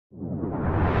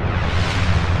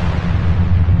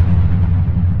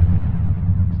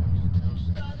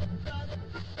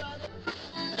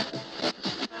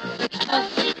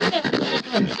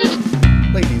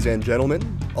Ladies and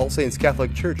gentlemen, All Saints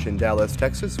Catholic Church in Dallas,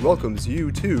 Texas welcomes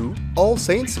you to All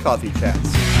Saints Coffee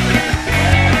Chats.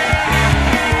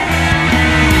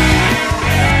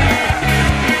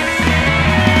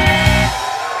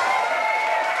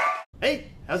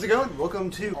 Hey, how's it going? Welcome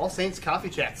to All Saints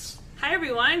Coffee Chats. Hi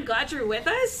everyone, glad you're with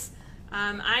us.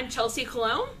 I'm Chelsea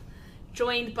Cologne,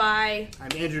 joined by...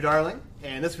 I'm Andrew Darling,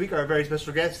 and this week our very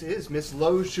special guest is Miss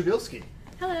Lo Shubilsky.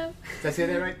 Hello. Did I say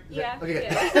that right? Yeah. Okay, good.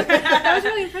 Yeah. That was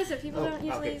really impressive. People don't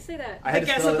usually say that. I had to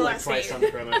guess spell of it the like last twice name. on the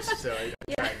promos, so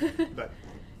I tried. But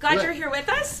Glad you're here with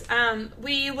us.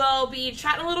 We will be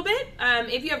chatting a little bit.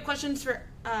 If you have questions for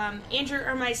Andrew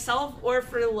or myself or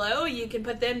for Lo, you can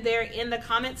put them there in the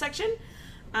comment section.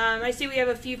 I see we have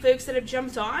a few folks that have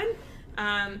jumped on.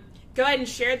 Go ahead and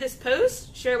share this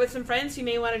post. Share it with some friends who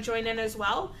may want to join in as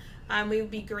well. We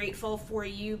would be grateful for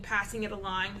you passing it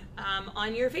along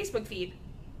on your Facebook feed.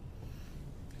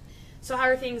 So how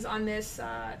are things on this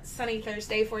sunny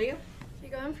Thursday for you? They're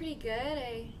going pretty good.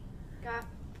 I got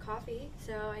coffee,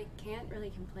 so I can't really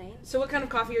complain. So what kind of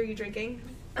coffee are you drinking?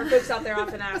 Our folks out there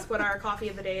often ask what our coffee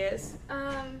of the day is.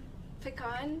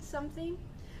 Pecan something.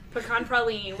 Pecan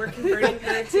praline. We're converting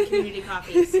her to community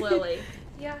coffee slowly.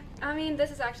 Yeah. I mean, this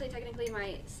is actually technically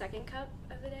my second cup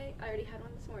of the day. I already had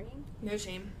one this morning. No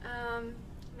shame.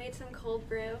 Made some cold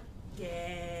brew.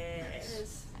 Yes.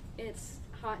 Because it's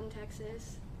hot in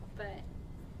Texas, but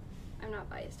I'm not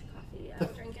biased to coffee. I'll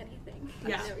drink anything.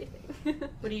 Yeah. And everything.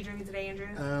 What are you drinking today,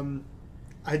 Andrew?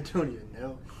 I don't even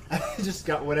know. I just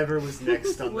got whatever was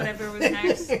next on Whatever was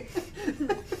next.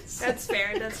 That's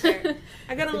fair. That's fair.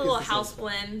 I got a little it's the house same.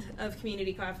 blend of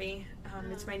community coffee.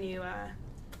 It's my new. I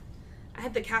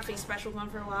had the cafe special going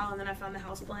for a while, and then I found the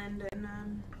house blend,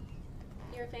 and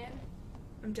You're a fan?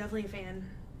 I'm definitely a fan.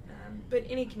 But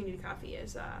any community coffee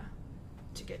is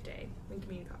it's a good day when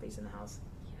community coffee's in the house.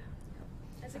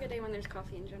 Yeah. It's a good day when there's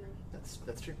coffee in general.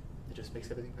 That's true. It just makes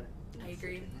everything better. I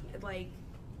agree. It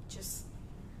just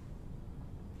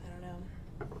I don't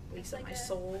know, wakes up like my a-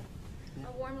 soul.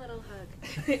 A warm little hug.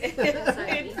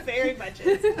 It very much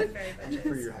is. It very much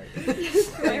For is. your heart.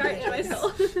 My heart and my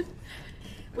soul.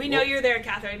 We know you're there,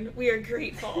 Catherine. We are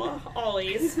grateful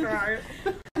always for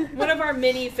one of our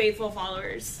many faithful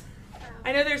followers.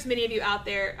 I know there's many of you out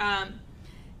there.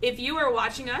 If you are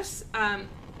watching us,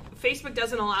 Facebook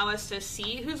doesn't allow us to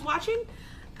see who's watching.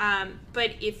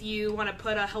 But if you want to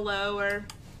put a hello or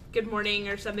good morning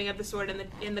or something of the sort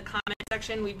in the comment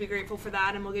section, we'd be grateful for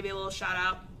that, and we'll give you a little shout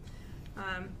out.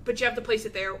 But you have to place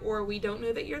it there, or we don't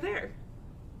know that you're there.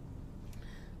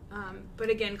 But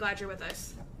again, glad you're with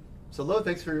us. So Lo,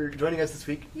 thanks for joining us this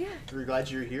week. Yeah. We're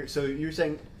glad you're here. So you're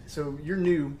saying, so you're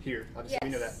new here. Obviously, we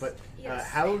know that. Yes. But Yes.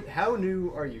 how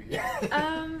new are you here?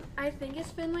 I think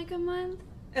it's been like a month.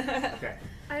 Okay.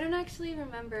 I don't actually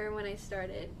remember when I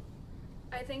started.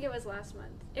 I think it was last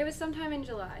month. It was sometime in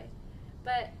July.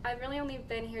 But I've really only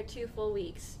been here 2 full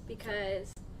weeks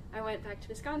because I went back to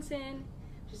Wisconsin,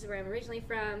 which is where I'm originally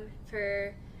from,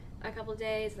 for a couple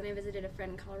days. Then I visited a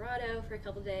friend in Colorado for a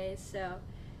couple days. So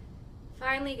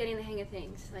finally getting the hang of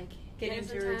things. Like Getting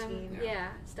some into routine. Yeah,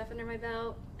 stuff under my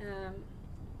belt.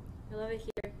 I love it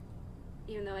here,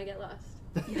 even though I get lost.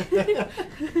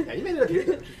 Yeah, you made it up here,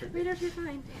 though, which is pretty Right good. up here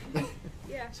fine.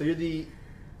 Yeah. So you're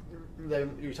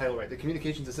your title, right? The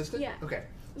communications assistant? Yeah. Okay.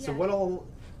 So Yeah. what all,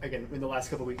 again, in the last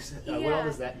couple of weeks, what all Yeah.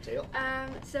 does that entail?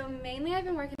 So mainly I've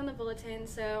been working on the bulletin,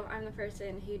 so I'm the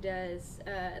person who does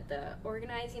the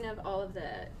organizing of all of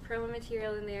the promo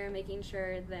material in there, making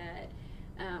sure that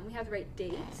we have the right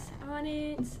dates on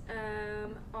it,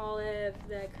 all of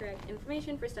the correct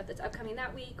information for stuff that's upcoming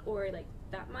that week or like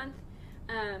that month.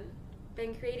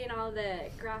 Been creating all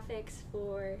the graphics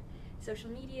for social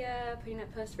media, putting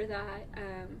up posts for that,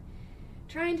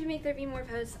 trying to make there be more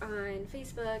posts on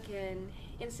Facebook and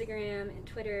Instagram and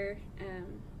Twitter,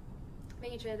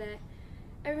 making sure that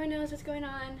everyone knows what's going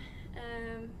on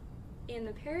in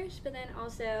the parish, but then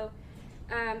also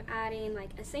adding like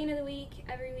a saint of the week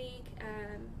every week,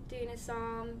 doing a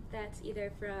psalm that's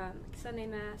either from like Sunday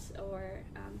Mass or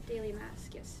daily Mass,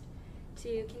 just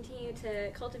to continue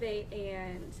to cultivate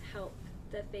and help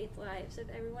the faith lives of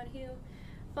everyone who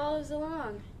follows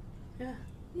along. Yeah.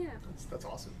 Yeah. That's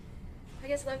awesome. I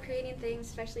guess love creating things,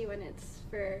 especially when it's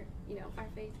for, our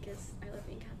faith, because I love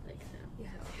being Catholic, so.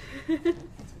 Yeah.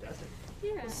 That's fantastic.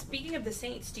 Yeah. Well, speaking of the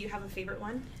saints, do you have a favorite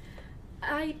one?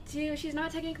 I do. She's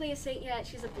not technically a saint yet.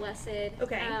 She's a blessed.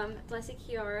 Okay. Blessed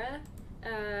Chiara.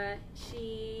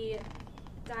 She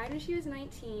died when she was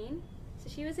 19, so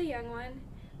she was a young one,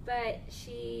 but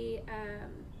she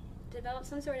developed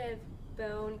some sort of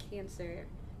bone cancer,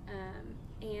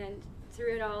 and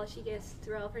through it all,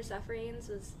 through all of her sufferings,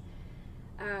 was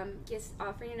just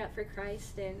offering it up for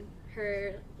Christ, and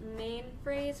her main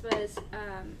phrase was,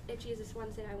 if Jesus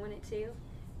wants it, I want it too.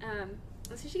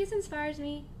 And so she just inspires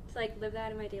me to like live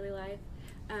that in my daily life.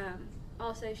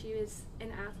 Also, she was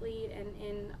an athlete, and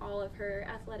in all of her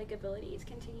athletic abilities,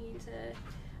 continuing to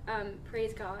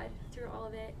praise God through all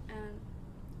of it.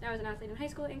 I was an athlete in high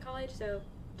school and college, so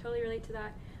totally relate to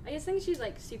that. I just think she's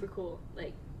like super cool.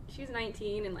 Like, she was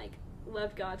 19 and like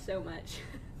loved God so much.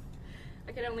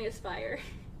 I could only aspire.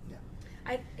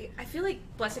 Yeah. I feel like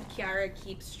Blessed Kiara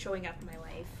keeps showing up in my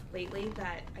life lately,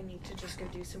 that I need to just go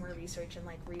do some more research and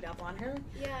like read up on her.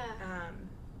 Yeah.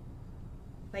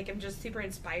 Like, I'm just super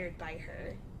inspired by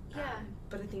her. Yeah.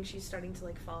 But I think she's starting to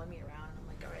like follow me around. I'm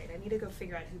like, all right, I need to go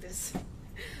figure out who this.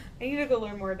 I need to go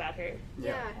learn more about her.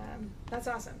 Yeah. That's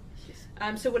awesome.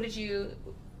 So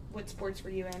what sports were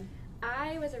you in?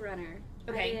 I was a runner.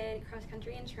 Okay. I did cross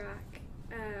country and track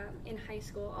in high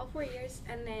school, all 4 years,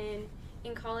 and then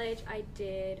in college I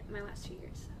did my last 2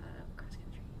 years cross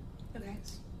country. Okay.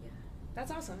 Yeah.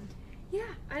 That's awesome.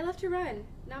 Yeah, I love to run.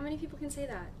 Not many people can say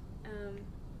that,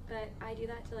 but I do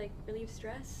that to like relieve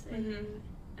stress and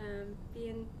be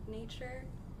in nature.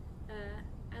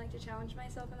 I like to challenge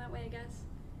myself in that way, I guess,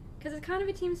 because it's kind of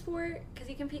a team sport because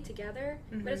you compete together,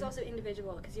 but it's also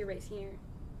individual because you're racing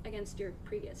against your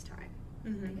previous time,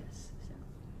 I guess. So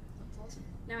That's awesome.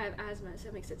 now I have asthma, so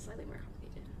it makes it slightly more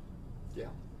complicated. Yeah.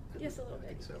 Just a little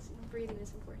bit. So. Breathing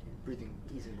is important. Breathing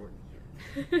is important.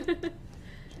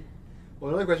 Well,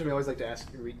 another question we always like to ask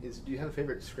is, do you have a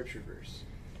favorite scripture verse?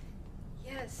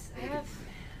 Yes, I have.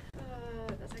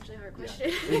 That's actually a hard question.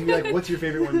 Yeah. It can be like, what's your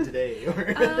favorite one today?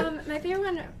 My favorite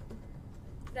one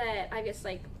that I've just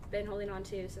like been holding on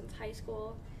to since high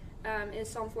school is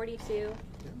Psalm 42.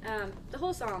 The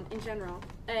whole psalm in general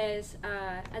is,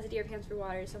 as a deer pants for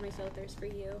water, so my soul thirsts for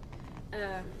you.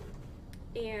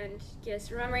 And just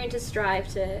remembering to strive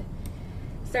to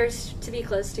thirst to be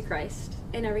close to Christ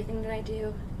in everything that I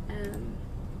do.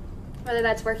 Whether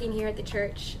that's working here at the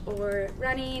church or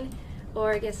running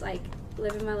or just like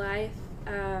living my life.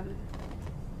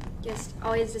 Just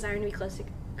always desiring to be close to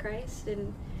Christ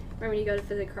and remembering to go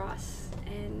to the cross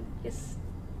and just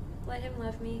let him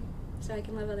love me so I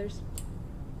can love others.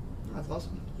 That's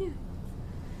awesome. Yeah.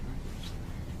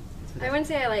 I wouldn't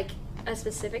say I like a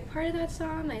specific part of that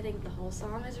psalm. I think the whole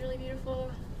psalm is really beautiful.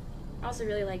 I also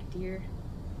really like deer.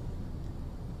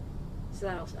 So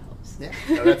that also helps. Yeah,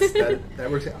 no, that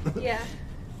works out. Yeah.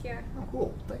 Oh,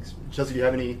 cool. Thanks. Chelsea, do you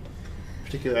have any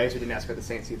particular, I guess we didn't ask about the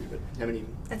Saints either, but do you have any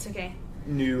That's okay.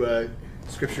 new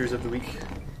scriptures of the week?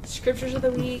 Scriptures of the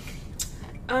week.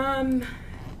 I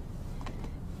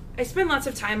spend lots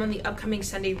of time on the upcoming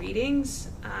Sunday readings,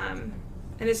 and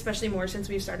especially more since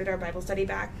we've started our Bible study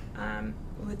back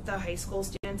with the high school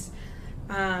students.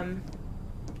 But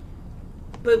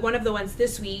one of the ones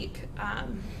this week,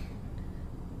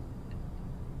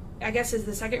 I guess, is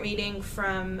the second reading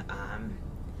from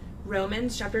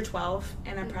Romans chapter 12,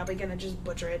 and I'm probably going to just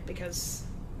butcher it because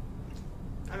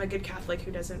I'm a good Catholic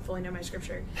who doesn't fully know my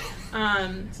scripture.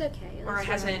 It's okay. Or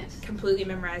hasn't completely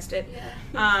memorized it. Yeah.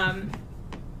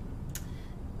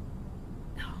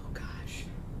 Oh gosh.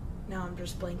 Now I'm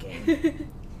just blanking.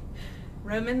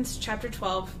 Romans chapter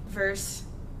 12, verse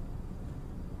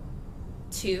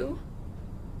 2.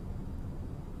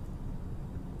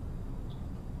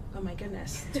 Oh my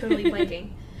goodness. Totally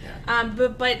blanking.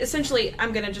 But essentially,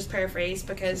 I'm going to just paraphrase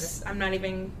because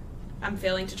I'm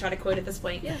failing to try to quote at this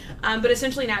point. Yeah. But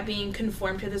essentially not being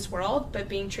conformed to this world, but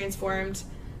being transformed,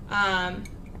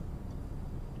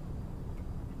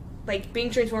 like being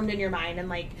transformed in your mind.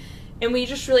 And we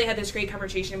just really had this great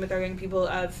conversation with our young people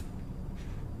of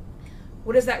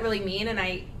what does that really mean? And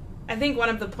I think one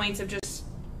of the points of just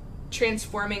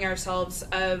transforming ourselves,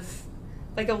 of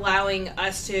like allowing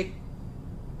us to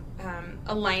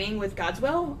aligning with God's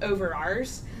will over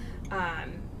ours,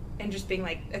 and just being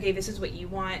like, okay, this is what you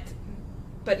want,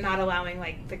 but not allowing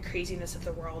like the craziness of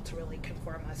the world to really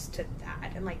conform us to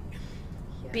that, and like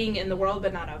being in the world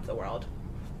but not of the world.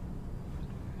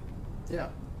 Yeah,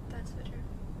 that's so true.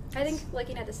 I think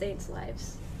looking at the saints'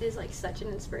 lives is like such an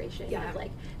inspiration. Yeah. Of,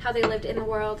 like how they lived in the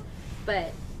world,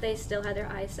 but they still had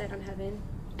their eyes set on heaven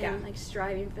and like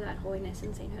striving for that holiness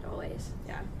and sainthood always.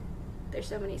 Yeah. There's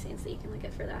so many saints that you can look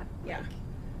at for that. Yeah.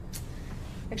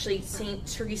 Actually, Saint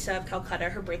Teresa of Calcutta,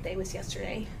 her birthday was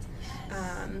yesterday.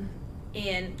 Yes.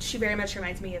 And she very much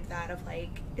reminds me of that, of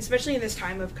like, especially in this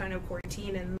time of kind of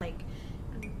quarantine, and like,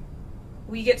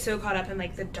 we get so caught up in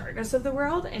like the darkness of the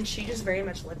world, and she just very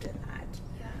much lived in that.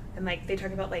 Yeah. And like, they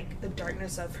talk about like the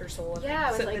darkness of her soul, and Yeah,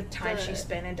 like, with, so like, the time the- she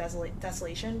spent in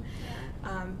desolation.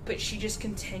 Yeah. But she just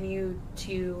continued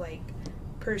to like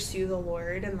pursue the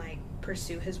Lord, and like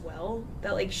pursue his will.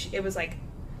 That like it was like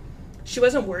she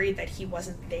wasn't worried that he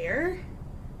wasn't there,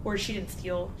 or she didn't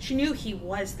feel, she knew he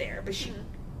was there, but she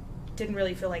didn't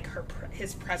really feel like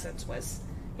his presence was,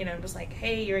 you know, it was like,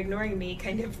 hey, you're ignoring me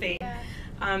kind of thing.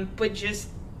 Yeah. But just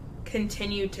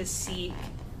continue to seek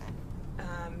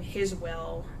his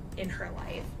will in her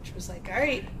life. She was like, all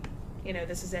right, you know,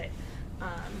 this is it.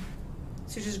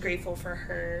 So just grateful for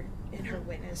her and her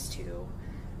witness to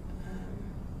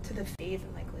the faith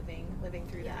and like living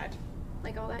through that.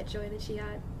 Like all that joy that she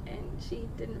had, and she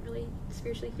didn't really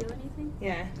spiritually feel anything.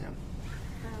 Yeah.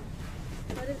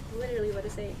 Wow. Literally what a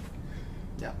saint.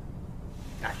 Yeah.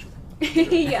 Actually.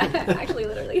 Yeah, actually,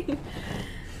 literally.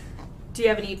 Do you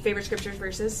have any favorite scriptures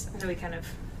verses? I know we kind of.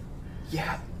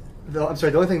 Yeah. I'm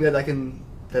sorry. The only thing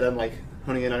that I'm like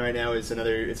honing in on right now is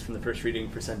it's from the first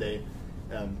reading for Sunday.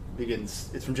 Begins.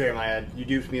 It's from Jeremiah. You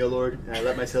duped me, O Lord, and I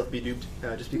let myself be duped.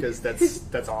 Just because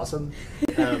that's awesome.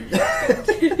 And we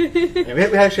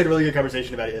actually had a really good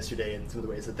conversation about it yesterday, and some of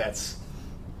the ways that's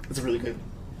a really good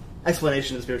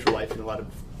explanation of spiritual life in a lot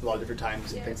of different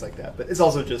times and things like that. But it's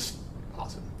also just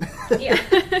awesome. Yeah.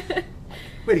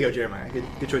 Way to go, Jeremiah.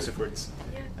 Good choice of words.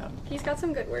 Yeah. He's got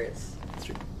some good words. That's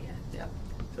true. Yeah.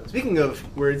 So speaking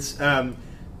of words.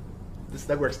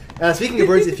 That works. Speaking of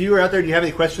words, if you are out there and you have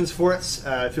any questions for us,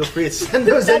 feel free to send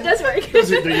those in. That does work.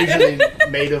 They're usually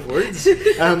made of words.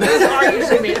 Those are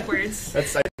usually made of words.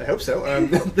 I hope so.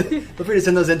 Feel free to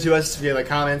send those in to us via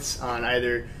comments on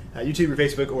either YouTube or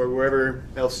Facebook or wherever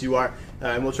else you are,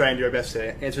 and we'll try and do our best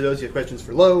to answer those. If you have questions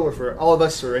for Lo or for all of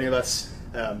us or any of us,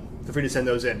 feel free to send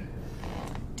those in.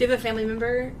 Do you have a family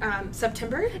member,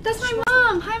 September? That's my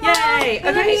mom. Hi, Mom. Yay!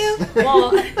 I Okay.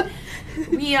 Well,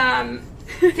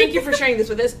 we thank you for sharing this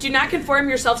with us. Do not conform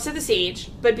yourselves to this age,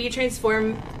 but be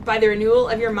transformed by the renewal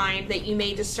of your mind, that you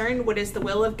may discern what is the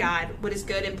will of God, what is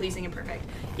good and pleasing and perfect.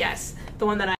 Yes, the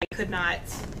one that I could not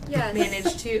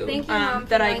manage to. Thank you, Mom, for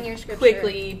that knowing I your scripture.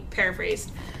 quickly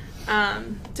paraphrased.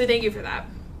 So thank you for that.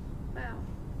 Wow.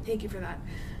 Thank you for that.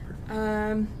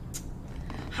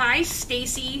 Hi,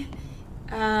 Stacy.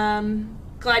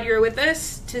 Glad you're with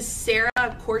us. To Sarah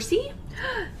Corsi.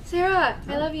 Sarah,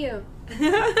 I love you.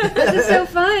 This is so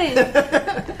fun.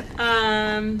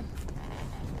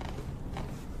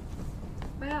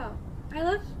 Wow. I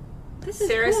love this. Is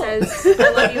Sarah cool. says, I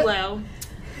love you, Lo.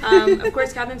 Of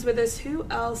course, Catherine's with us. Who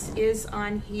else is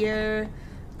on here?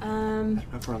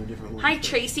 Hi,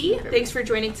 Tracy. Thanks for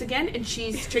joining us again. And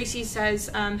Tracy says,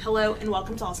 hello and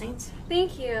welcome to All Saints.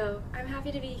 Thank you. I'm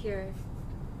happy to be here.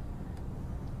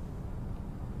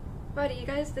 Wow, do you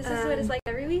guys, this is what it's like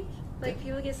every week? Like,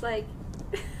 people just like...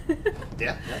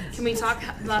 Yeah. Can we talk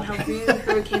about how rude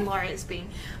Hurricane Laura is being?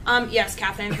 Yes,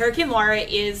 Catherine. Hurricane Laura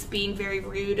is being very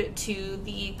rude to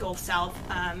the Gulf South,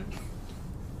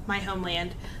 my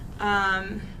homeland.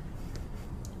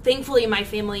 Thankfully, my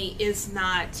family is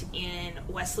not in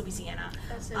West Louisiana,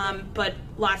 but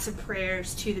lots of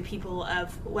prayers to the people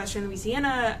of Western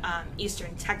Louisiana,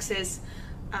 Eastern Texas.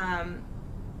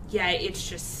 Yeah,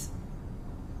 it's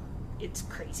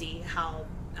crazy how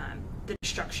the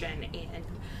destruction and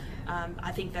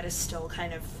I think that is still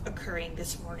kind of occurring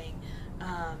this morning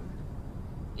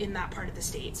in that part of the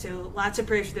state. So lots of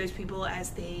prayers for those people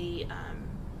as they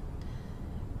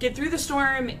get through the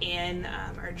storm and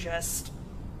are just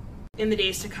in the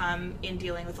days to come in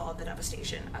dealing with all of the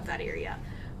devastation of that area.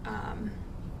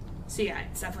 So yeah,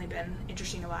 it's definitely been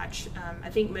interesting to watch. I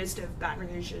think most of Baton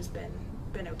Rouge has been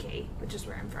okay, which is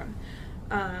where I'm from.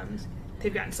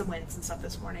 They've gotten some winds and stuff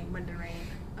this morning, wind and rain.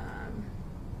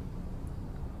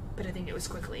 But I think it was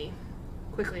quickly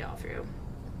all through.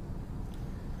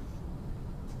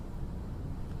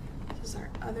 This is our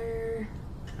other...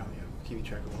 Oh yeah, keeping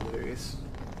track of all the various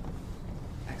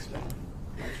accidental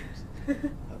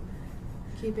measures.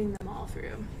 Keeping them all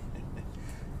through.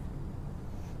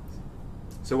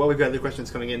 So while we've got other questions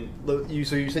coming in,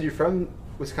 so you said you're from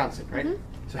Wisconsin, right? Mm-hmm.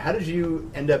 So how did you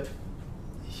end up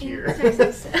here? In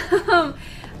Texas.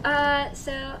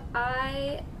 So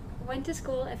I went to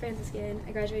school at Franciscan.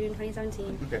 I graduated in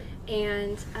 2017. Okay.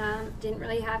 And didn't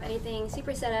really have anything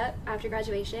super set up after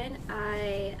graduation.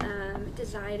 I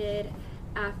decided,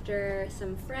 after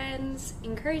some friends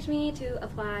encouraged me, to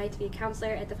apply to be a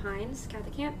counselor at the Pines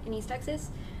Catholic Camp in East Texas.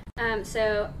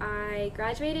 So I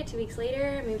graduated 2 weeks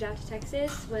later, moved out to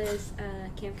Texas, was a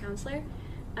camp counselor.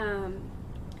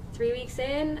 3 weeks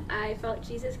in, I felt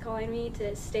Jesus calling me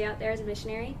to stay out there as a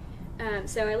missionary.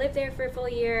 So I lived there for a full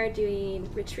year doing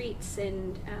retreats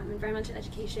and environmental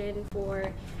education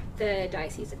for the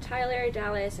Diocese of Tyler,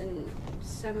 Dallas, and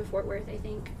some of Fort Worth, I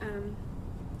think.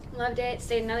 Loved it,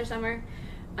 stayed another summer,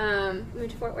 moved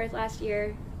to Fort Worth last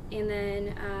year, and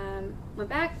then went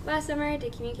back last summer,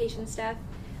 did communication stuff,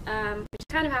 which is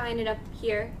kind of how I ended up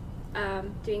here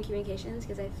doing communications,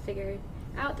 because I figured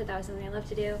out that was something I love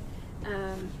to do.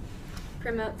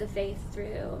 Promote the faith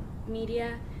through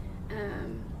media,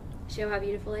 show how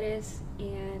beautiful it is,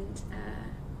 and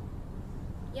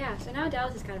yeah, so now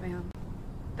Dallas is kind of my home.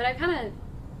 But I don't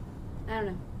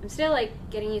know, I'm still like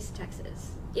getting used to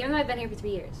Texas, even though I've been here for 3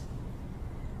 years.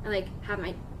 I like have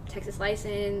my Texas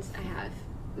license, I have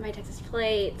my Texas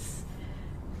plates,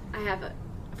 I have an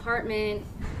apartment,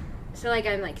 so like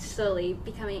I'm like slowly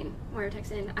becoming more of a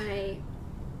Texan. I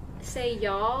say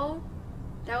y'all.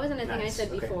 That wasn't a thing I said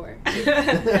before.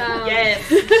 Yes,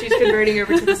 she's converting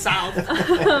over to the South.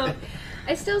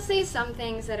 I still say some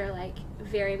things that are like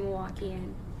very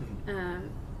Milwaukeean.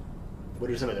 What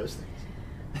are some of those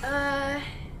things?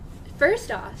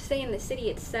 First off, saying the city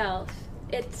itself,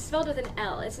 it's spelled with an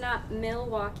L. It's not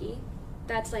Milwaukee.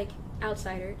 That's like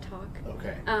outsider talk.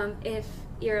 Okay. If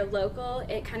you're a local,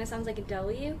 it kind of sounds like a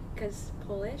W because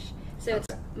Polish. So it's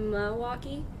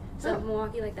Milwaukee. So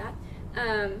Milwaukee like that.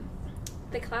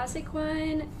 The classic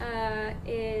one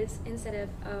is, instead of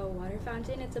a water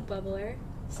fountain, it's a bubbler.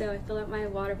 So I fill up my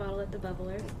water bottle at the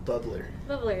bubbler. Bubbler.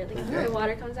 Bubbler, like the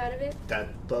water comes out of it. That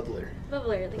bubbler.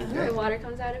 Bubbler, like the water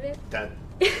comes out of it. That.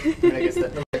 I guess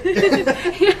that.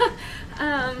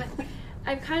 Yeah.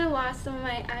 I've kind of lost some of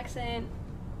my accent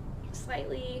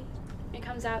slightly. It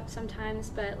comes out sometimes,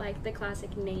 but like the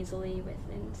classic nasally with,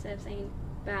 instead of saying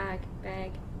bag,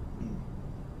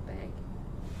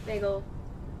 bagel,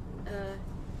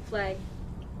 flag,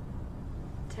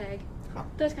 tag,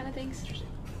 those kind of things. Interesting.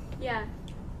 Yeah.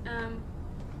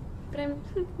 But I'm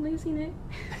losing it.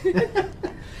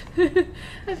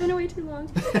 I've been away too long.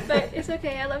 But it's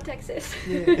okay. I love Texas.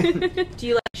 Yeah. Do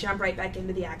you like jump right back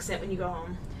into the accent when you go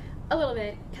home? A little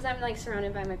bit, because I'm like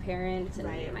surrounded by my parents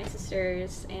and my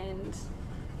sisters and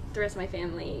the rest of my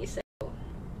family. So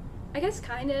I guess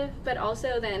kind of, but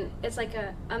also then it's like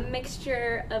a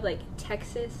mixture of like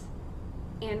Texas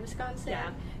and Wisconsin.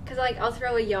 Yeah. Because like I'll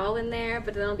throw a y'all in there,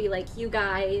 but then I'll be like, you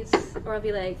guys, or I'll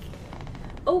be like,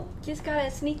 oh, just gotta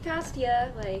sneak past ya,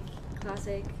 like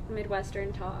classic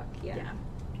Midwestern talk. Yeah.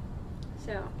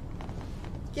 So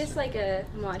just like a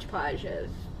modge podge of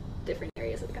different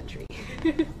areas of the country.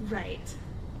 Right.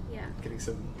 Yeah. Getting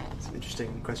some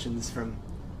interesting questions from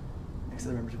next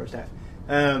other members of our staff.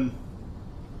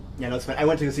 Yeah, no, it's fine. I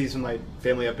went to go see some of my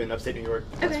family up in upstate New York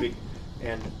last week,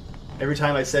 and every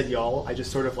time I said y'all, I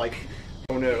just sort of like,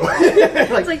 oh no.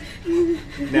 It's like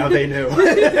now they know.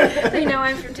 they know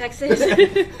I'm from Texas.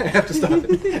 I have to stop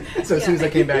it. So as soon as I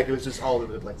came back, it was just all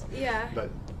over the place. Yeah.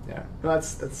 But yeah, no,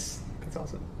 that's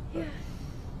awesome. Yeah.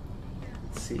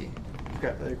 Let's see. We've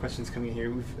got other questions coming in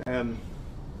here. We've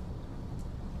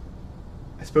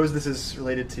I suppose this is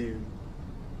related to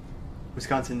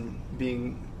Wisconsin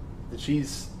being the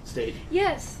cheese state.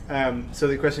 Yes. So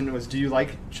the question was, do you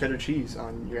like cheddar cheese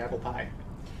on your apple pie?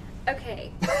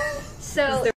 Okay.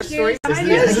 So story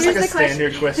here's Is this like a the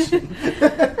standard question?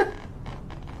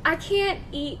 I can't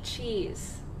eat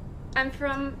cheese. I'm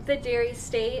from the dairy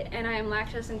state and I am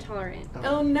lactose intolerant.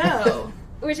 Oh no.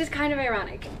 Which is kind of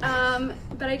ironic.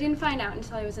 But I didn't find out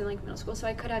until I was in like middle school, so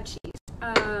I could have cheese.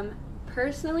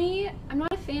 Personally, I'm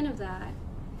not a fan of that.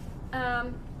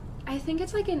 I think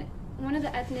it's like one of the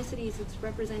ethnicities that's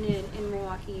represented in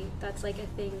Milwaukee. That's like a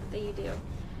thing that you do.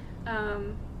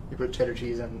 You put cheddar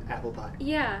cheese on apple pie.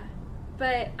 Yeah,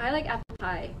 but I like apple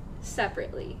pie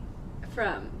separately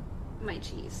from my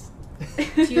cheese.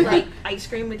 Do you like ice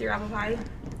cream with your apple pie?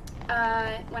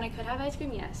 When I could have ice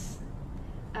cream, yes.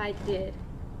 I did.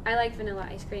 I like vanilla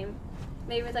ice cream.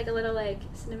 Maybe with like a little like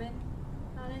cinnamon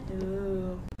on it.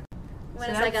 Ooh. When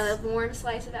So it's like a that's- warm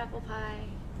slice of apple pie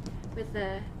with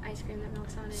the ice cream that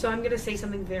melts on it. So I'm gonna say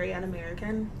something very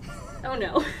un-American Oh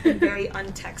no. and very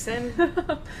un-Texan,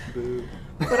 Boo.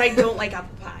 but I don't like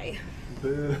apple pie.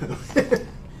 Boo.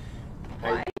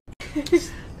 Why?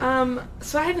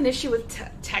 So I have an issue with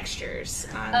textures.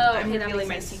 I'm okay, that revealing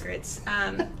my makes sense. secrets.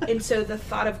 And so the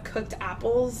thought of cooked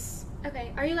apples.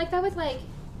 Okay, are you like that with like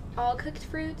all cooked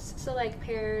fruits? So like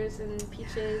pears and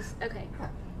peaches? Okay.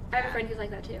 I have a friend who's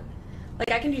like that too.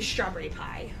 Like I can do strawberry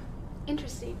pie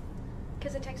Interesting.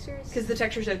 Because the textures? because the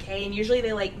texture's okay, and usually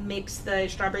they like mix the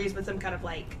strawberries with some kind of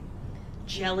like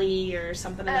jelly or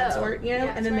something of that Oh, sort, you know,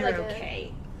 yeah, and then it's they're more like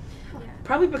okay. Yeah.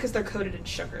 Probably because they're coated in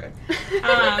sugar.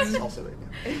 That's also it.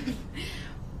 Yeah.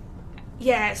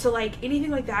 Yeah, so like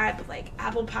anything like that, but like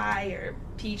apple pie or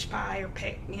peach pie or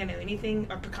anything,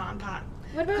 or pecan pie.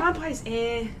 What Pecan about pie's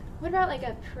what about like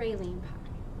a praline pie?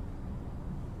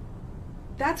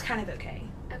 that's kind of okay.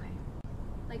 Okay.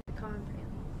 Like pecan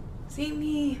praline. See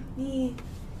me.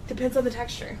 Depends on the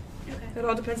texture. Okay. It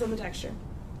all depends on the texture.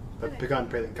 But Okay. pecan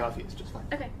praline coffee is just fine.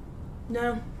 Okay.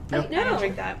 No. No? Oh, no. I don't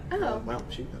drink that. Oh. Wow,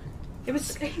 shoot, It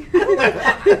was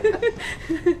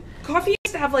coffee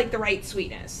used to have like the right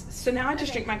sweetness. So now I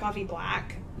just Okay. drink my coffee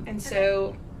black. And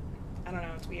so I don't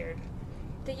know, it's weird.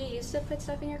 Did you used to put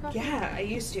stuff in your coffee? Yeah, I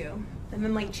used to. And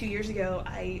then like 2 years ago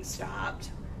I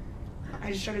stopped.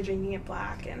 I just started drinking it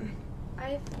black, and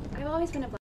I've always been a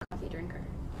black coffee drinker.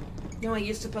 I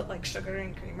used to put like sugar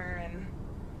and creamer, and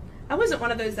I wasn't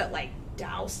one of those that like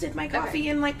doused my coffee Okay.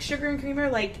 in like sugar and creamer.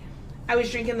 Like I was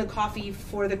drinking the coffee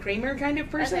for the creamer kind of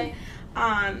person.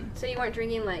 Okay. So you weren't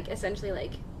drinking like essentially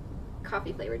like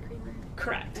coffee flavored creamer.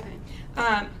 Correct. Okay.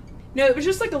 No, it was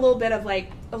just like a little bit of like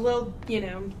a little,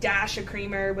 dash of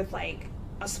creamer with like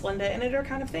a Splenda in it or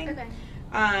kind of thing. Okay.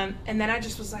 And then I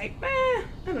just was like, I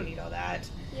don't need all that.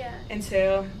 Yeah. And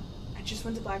so I just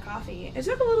went to black coffee. It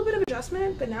took a little bit of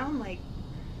adjustment, but now I'm like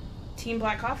team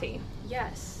black coffee.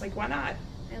 Yes. Like, why not?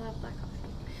 I love black coffee.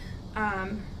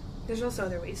 There's also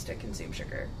other ways to consume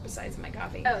sugar besides my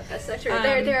coffee. Oh, that's so true. Um,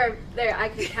 There. I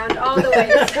could count all the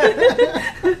ways.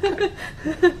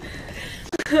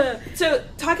 So,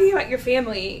 talking about your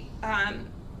family, up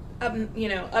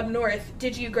north,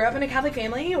 did you grow up in a Catholic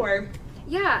family, or?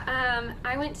 Yeah.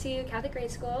 I went to Catholic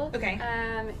grade school. Okay.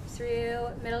 Through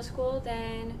middle school,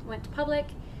 then went to public,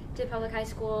 did public high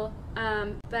school.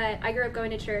 But I grew up going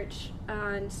to church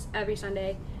on every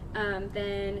Sunday.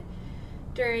 Then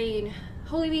during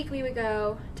Holy Week, we would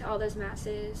go to all those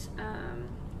masses.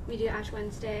 We do Ash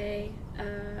Wednesday.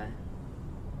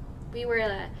 We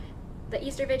were the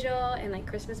Easter Vigil and like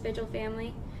Christmas Vigil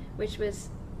family, which was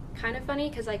kind of funny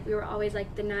because like we were always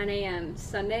like the 9 a.m.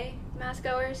 Sunday mass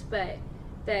goers, but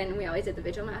then we always did the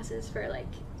vigil masses for like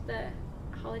the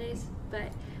holidays.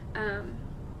 But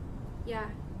yeah,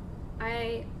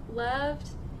 I loved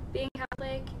being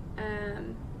Catholic.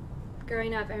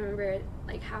 Growing up, I remember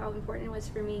like how important it was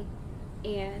for me,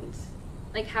 and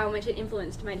like how much it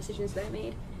influenced my decisions that I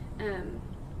made.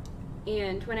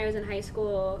 And when I was in high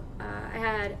school, I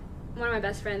had one of my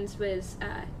best friends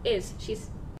she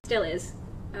still is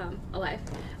alive.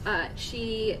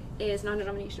 She is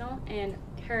non-denominational, and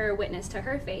her witness to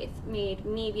her faith made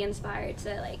me be inspired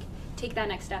to like take that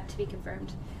next step to be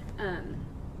confirmed.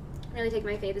 Really take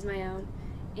my faith as my own,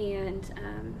 and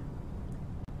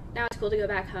now it's cool to go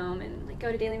back home and like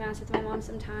go to daily mass with my mom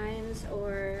sometimes,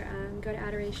 or go to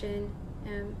adoration.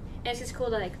 And it's just cool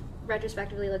to like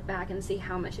retrospectively look back and see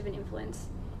how much of an influence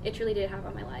it truly did have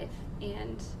on my life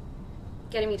and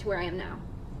getting me to where I am now,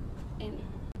 and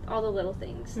all the little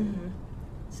things, and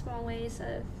small ways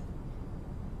of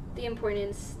the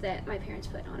importance that my parents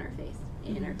put on our faith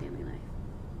in our family life.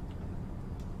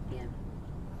 Yeah.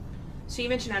 So you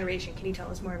mentioned adoration. Can you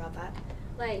tell us more about that?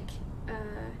 Like,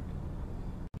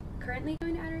 currently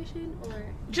going to adoration, or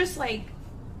Just like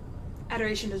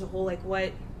adoration as a whole, like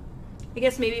what, I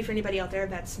guess maybe for anybody out there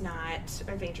that's not,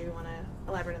 or Vandrew, you want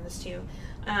to elaborate on this too,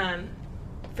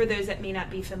 for those that may not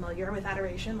be familiar with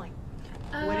adoration, like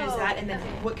what is that, and then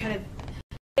what kind of,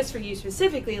 I guess for you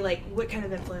specifically, like what kind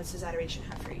of influence does adoration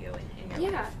have for you in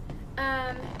your life?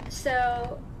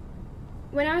 So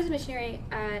when I was a missionary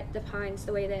at the Pines,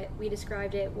 the way that we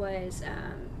described it was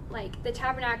like the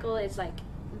tabernacle is like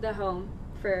the home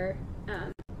for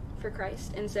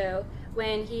Christ, and so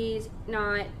when he's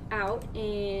not out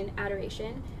in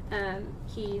adoration,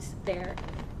 he's there.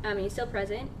 He's still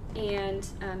present, and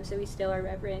so we still are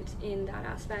reverent in that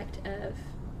aspect of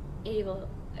evil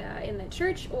in the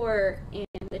church or in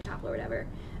the chapel or whatever.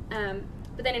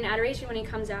 But then in adoration, when he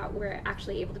comes out, we're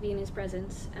actually able to be in his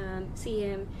presence, see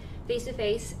him face to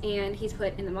face, and he's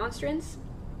put in the monstrance,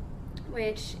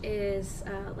 which is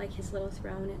like his little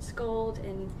throne. It's gold,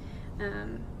 and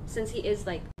since he is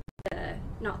like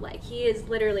he is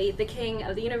literally the king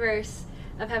of the universe,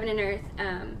 of heaven and earth,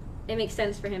 it makes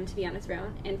sense for him to be on a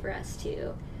throne and for us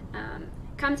to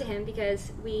come to him,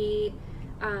 because we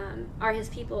are his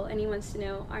people, and he wants to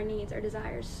know our needs, our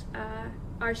desires,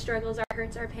 our struggles, our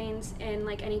hurts, our pains, and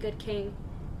like any good king,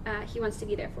 he wants to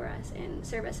be there for us and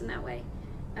serve us in that way.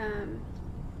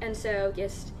 And so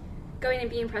just going and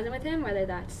being present with him, whether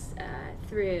that's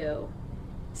through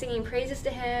singing praises to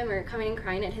him or coming and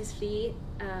crying at his feet,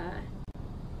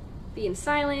 being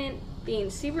silent, being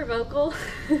super vocal,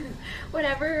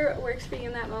 whatever works for you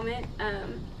in that moment.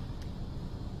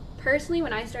 Personally,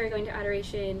 when I started going to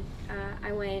adoration,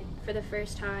 I went for the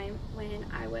first time when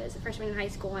I was a freshman in high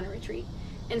school on a retreat.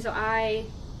 And so I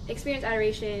experienced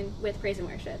adoration with praise and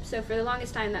worship. So for the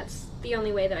longest time, that's the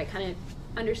only way that I kind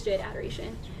of understood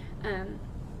adoration.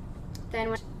 Then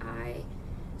when I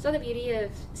saw the beauty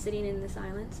of sitting in the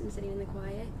silence and sitting in the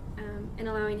quiet, and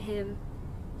allowing him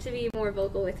to be more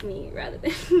vocal with me rather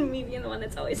than me being the one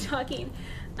that's always talking.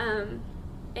 And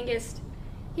just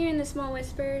hearing the small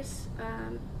whispers,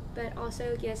 but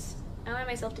also just allowing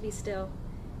myself to be still.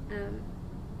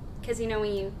 Because when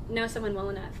you know someone well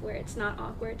enough where it's not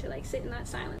awkward to like sit in that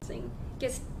silence and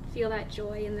just feel that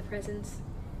joy in the presence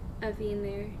of being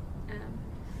there.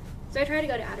 So I try to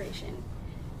go to adoration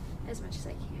as much as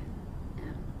I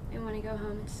can. And when I go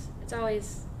home, it's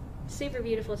always super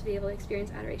beautiful to be able to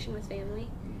experience adoration with family.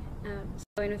 So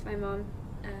going with my mom,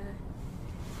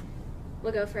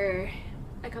 we'll go for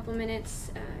a couple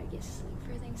minutes, I guess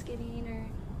like for Thanksgiving, or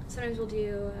sometimes we'll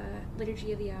do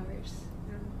Liturgy of the Hours.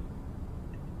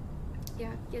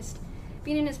 Just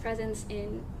being in his presence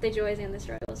in the joys and the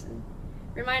struggles, and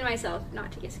remind myself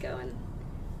not to just go and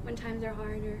when times are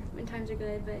hard or when times are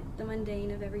good, but the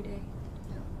mundane of every day.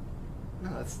 Yeah.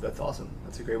 No, that's awesome.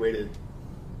 That's a great way to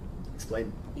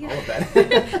explain all of that.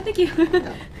 Thank you.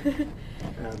 Yeah.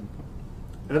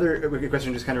 Another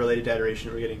question just kind of related to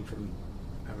adoration we're getting from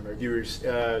our viewers.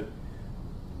 Do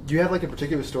you have like a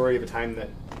particular story of a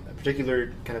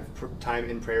particular kind of time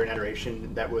in prayer and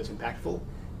adoration that was impactful?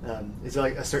 Is there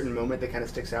like a certain moment that kind of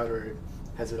sticks out, or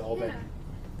has it all been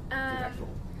impactful?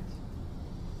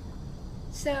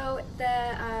 So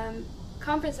the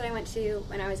conference that I went to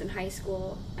when I was in high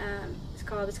school, it's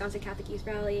called Wisconsin Catholic Youth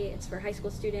Rally. It's for high school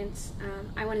students.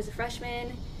 I went as a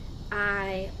freshman.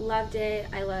 I loved it.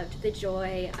 I loved the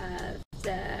joy of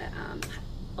the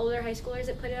older high schoolers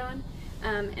that put it on.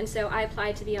 And so I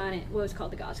applied to be on what was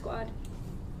called the God Squad.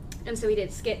 And so we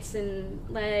did skits and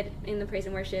led in the praise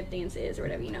and worship, dances, or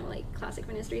whatever, like classic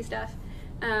ministry stuff.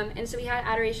 And so we had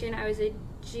adoration. I was a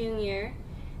junior,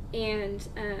 and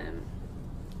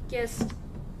just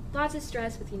lots of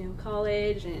stress with,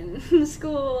 college and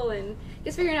school, and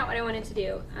just figuring out what I wanted to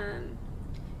do.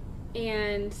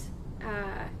 And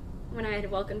when I had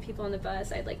welcomed people on the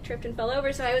bus, I'd like tripped and fell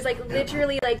over, so I was like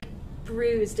literally like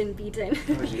bruised and beaten.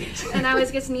 And I was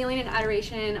just kneeling in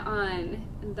adoration on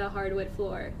the hardwood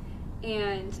floor.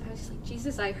 And I was just like,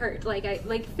 Jesus, I hurt. I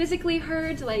physically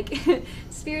hurt,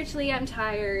 spiritually I'm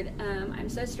tired. I'm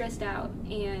so stressed out.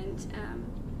 And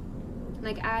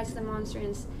as the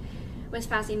monstrance was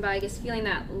passing by, just feeling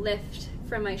that lift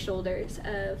from my shoulders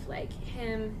of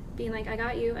him being like, I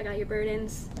got you, I got your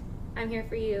burdens, I'm here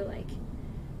for you,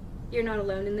 you're not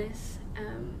alone in this.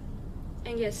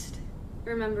 And just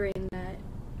remembering that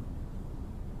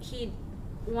he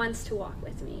wants to walk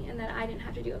with me and that I didn't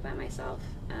have to do it by myself.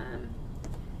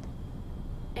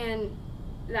 And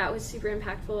that was super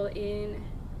impactful in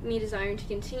me desiring to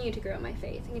continue to grow my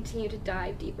faith and continue to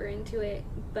dive deeper into it,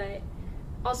 but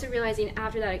also realizing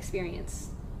after that experience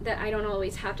that I don't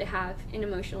always have to have an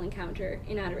emotional encounter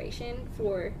in adoration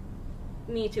for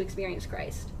me to experience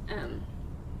Christ.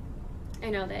 I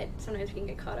know that sometimes we can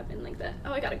get caught up in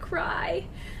I gotta cry,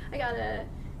 I gotta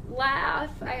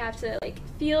laugh, I have to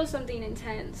feel something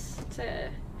intense to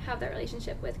have that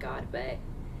relationship with God, but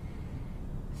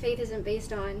faith isn't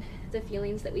based on the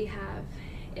feelings that we have,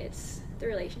 it's the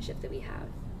relationship that we have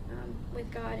with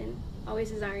God, and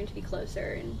always desiring to be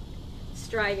closer and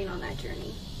striving on that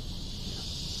journey.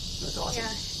 That's awesome. Yeah.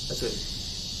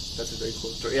 That's a very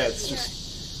cool story. Yeah, it's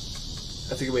just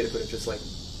that's a good way to put it. Just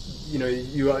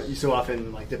you so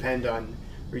often depend on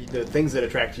the things that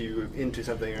attract you into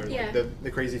something, or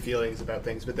the crazy feelings about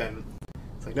things, but then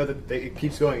it's no, that it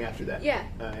keeps going after that. Yeah.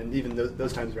 And even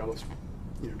those times are almost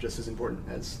just as important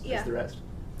as the rest.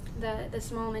 The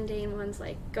small mundane ones,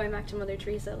 going back to Mother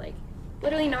Teresa,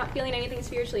 literally not feeling anything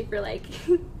spiritually for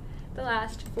the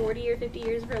last 40 or 50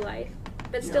 years of her life,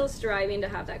 but still striving to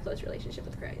have that close relationship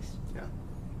with Christ. Yeah,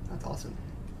 that's awesome.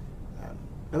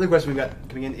 Another question we've got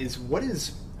coming in is, what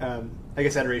is, I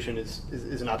guess adoration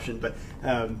is an option, but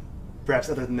perhaps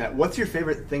other than that, what's your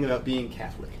favorite thing about being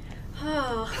Catholic?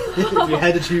 Oh. If you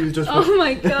had to choose just one. Oh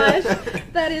my gosh,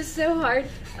 that is so hard.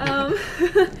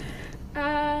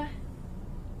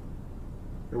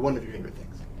 Or one of your favorite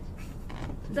things.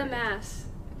 The Mass.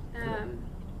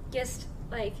 Just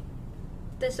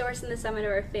the source and the summit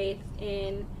of our faith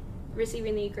in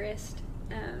receiving the Eucharist,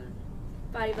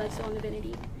 body, blood, soul, and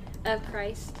divinity of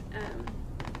Christ,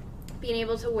 being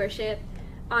able to worship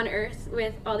on earth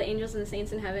with all the angels and the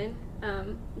saints in heaven,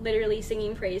 literally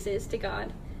singing praises to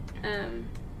God.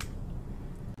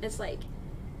 It's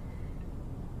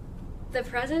the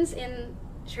presence in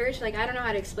church, I don't know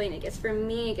how to explain it. For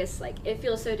me, it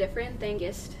feels so different than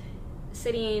just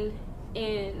sitting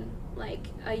in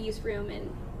a youth room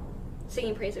and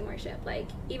singing praise and worship.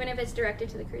 Even if it's directed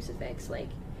to the crucifix,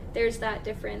 there's that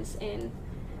difference in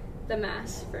the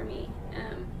Mass for me.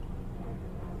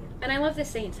 and I love the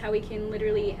saints, how we can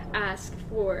literally ask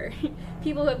for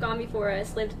people who have gone before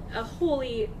us, lived a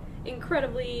holy,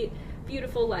 incredibly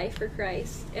beautiful life for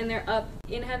Christ, and they're up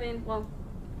in heaven, well,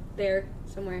 there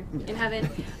somewhere in heaven,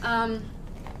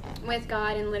 with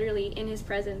God and literally in his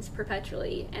presence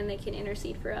perpetually, and they can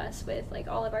intercede for us with like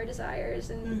all of our desires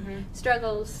and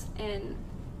struggles, and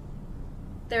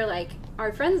they're like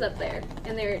our friends up there,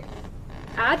 and they're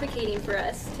advocating for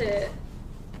us to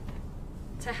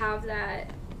have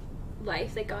that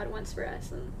life that God wants for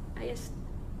us. And I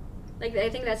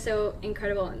think that's so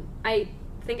incredible, and I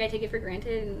think I take it for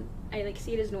granted, and I like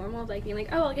see it as normal, like being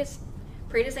like, oh, I guess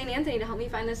pray to St. Anthony to help me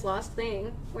find this lost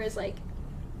thing, whereas like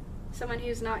someone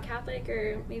who's not Catholic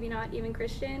or maybe not even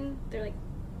Christian, they're like,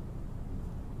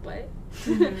 what?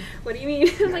 What do you mean?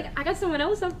 I'm like, I got someone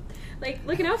else up like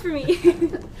looking out for me.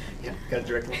 Yeah, got it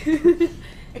directly.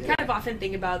 I kind of often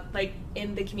think about, like,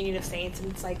 in the communion of saints,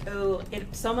 and it's like, oh,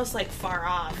 it's almost, like, far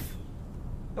off.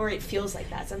 Or it feels like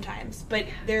that sometimes. But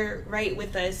they're right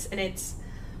with us, and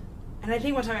I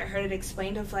think one time I heard it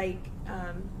explained of, like,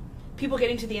 people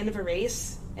getting to the end of a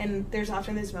race, and there's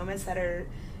often those moments that are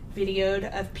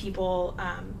videoed of people,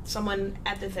 someone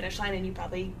at the finish line, and you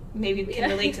probably maybe can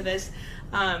relate to this,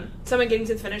 someone getting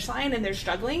to the finish line, and they're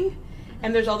struggling,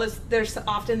 and there's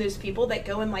often those people that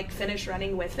go and, like, finish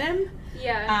running with them.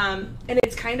 Yeah. And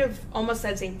it's kind of almost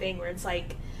that same thing where it's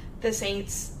like the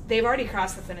saints, they've already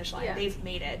crossed the finish line. Yeah. They've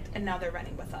made it, and now they're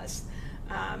running with us.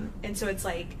 And so it's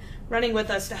like running with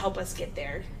us to help us get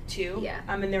there too. Yeah.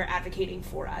 And they're advocating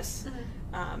for us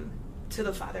to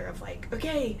the Father of like,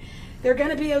 okay, they're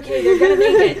going to be okay. They're going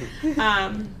to make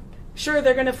it. Sure,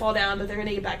 they're going to fall down, but they're going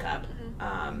to get back up.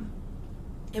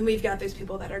 And we've got those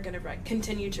people that are going to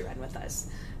continue to run with us.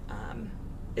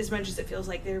 As much as it feels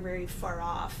like they're very far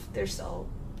off, they're still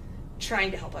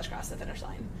trying to help us cross the finish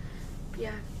line.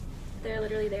 Yeah, they're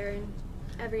literally there in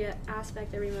every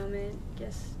aspect, every moment,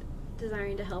 just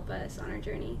desiring to help us on our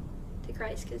journey to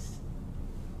Christ, because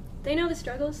they know the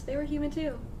struggles. They were human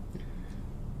too.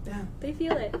 Yeah, they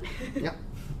feel it. Yeah,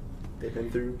 they've been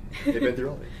through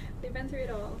all of it. They've been through it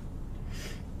all.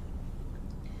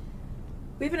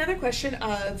 We have another question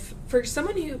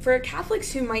for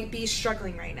Catholics who might be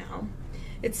struggling right now,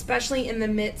 especially in the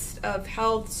midst of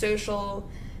health, social,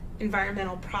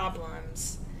 environmental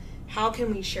problems. How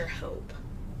can we share hope?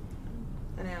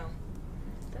 I know.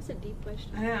 That's a deep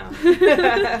question. I know.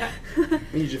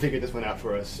 You need to figure this one out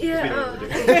for us. Yeah. Don't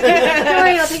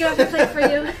worry, I'll take it off the plate for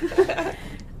you.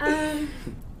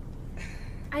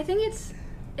 I think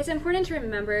it's important to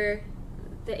remember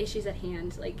the issues at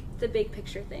hand, like the big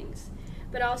picture things,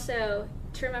 but also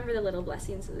to remember the little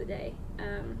blessings of the day,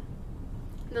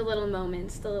 the little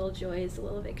moments, the little joys, the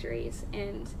little victories.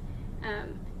 And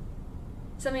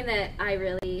something that I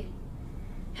really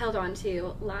held on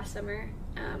to last summer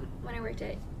when I worked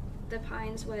at the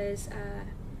Pines was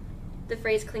the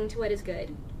phrase, cling to what is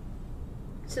good.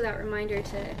 So that reminder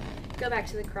to go back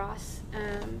to the cross,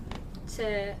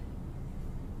 to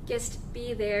just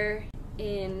be there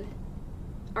in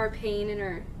our pain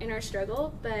and in our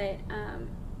struggle, but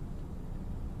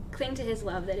cling to his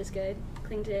love that is good,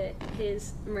 cling to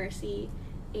his mercy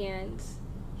and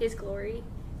his glory,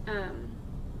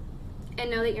 and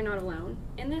know that you're not alone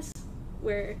in this.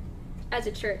 We're, as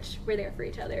a church, we're there for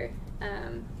each other,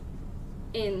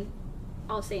 in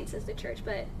All Saints as the church,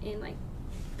 but in like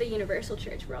the universal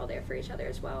church, we're all there for each other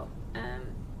as well,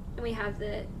 and we have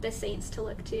the saints to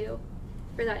look to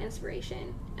for that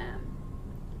inspiration,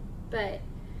 but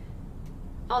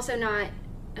also not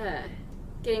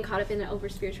getting caught up in the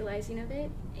over-spiritualizing of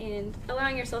it, and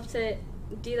allowing yourself to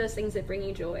do those things that bring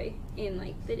you joy in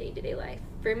like the day-to-day life.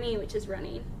 For me, which is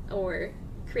running or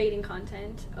creating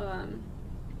content,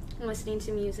 listening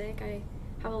to music. I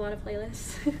have a lot of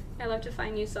playlists. I love to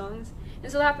find new songs,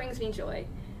 and so that brings me joy,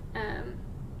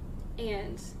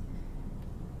 and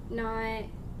not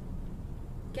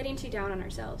getting too down on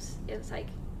ourselves. It's like,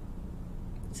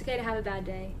 it's okay to have a bad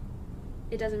day.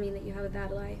 It doesn't mean that you have a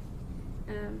bad life.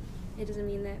 It doesn't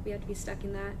mean that we have to be stuck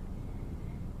in that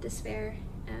despair.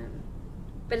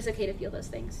 But it's okay to feel those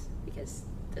things, because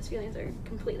those feelings are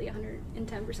completely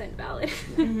 110% valid.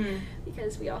 Mm-hmm.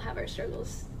 Because we all have our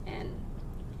struggles. And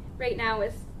right now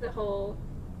with the whole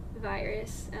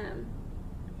virus,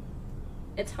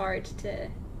 it's hard to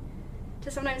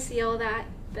sometimes see all that,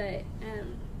 but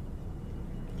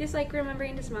just like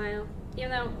remembering to smile,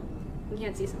 even though you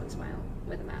can't see someone smile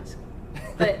with a mask.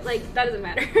 But like, that doesn't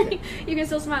matter. You can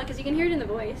still smile because you can hear it in the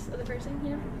voice of the person,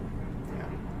 you know?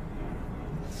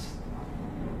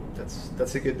 Yeah.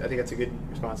 That's a good, I think that's a good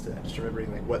response to that. Just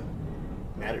remembering like what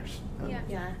matters.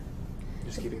 Yeah.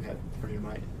 Just keeping that in front of your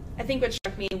mind. I think what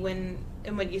struck me when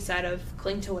you said of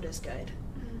cling to what is good,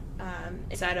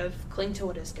 instead of cling to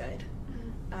what is good,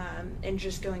 and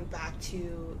just going back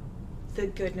to the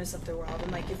goodness of the world.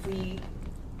 And like, if we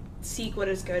seek what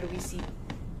is good, we seek,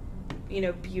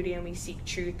 beauty, and we seek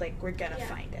truth, like, we're gonna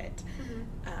find it.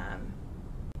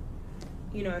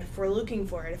 If we're looking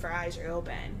for it, if our eyes are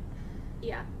open,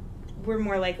 we're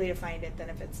more likely to find it than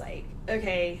if it's like,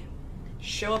 okay,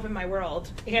 show up in my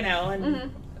world,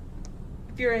 and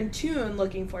if you're in tune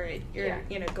looking for it, you're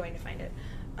going to find it.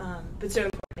 But so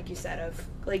important, like you said, of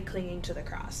like clinging to the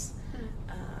cross,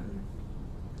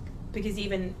 because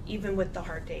even with the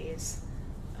hard days,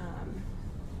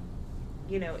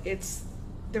 it's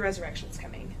the resurrection's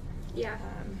coming.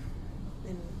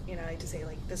 And I like to say,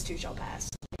 like, this too shall pass.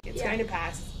 Like, it's going to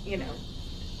pass.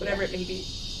 Whatever it may be.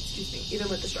 Excuse me. Even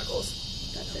with the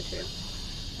struggles. That's so true.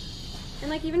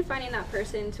 And like, even finding that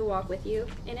person to walk with you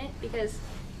in it, because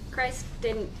Christ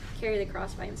didn't carry the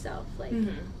cross by himself. Like,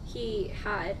 he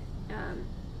had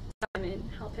Simon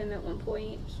help him at one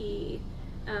point. He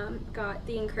got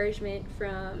the encouragement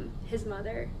from his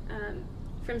mother,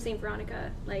 from St.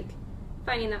 Veronica, like,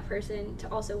 finding that person to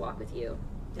also walk with you,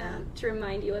 to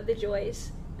remind you of the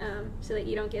joys, so that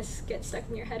you don't get stuck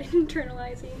in your head and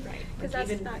internalizing. Right. Because like,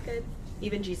 that's not good.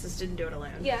 Even Jesus didn't do it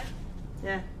alone. Yeah.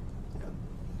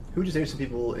 Who would you say are some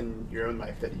people in your own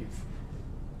life that you've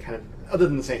kind of, other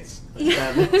than the saints, you've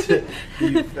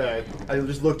either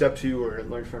just looked up to or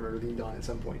learned from or leaned on at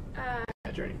some point in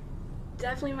that journey?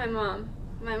 Definitely my mom.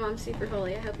 My mom's super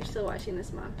holy. I hope you're still watching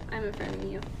this, Mom. I'm affirming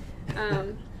you.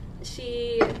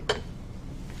 She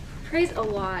prays a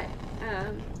lot.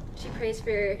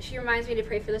 She reminds me to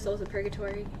pray for the souls of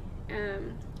purgatory.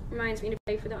 Reminds me to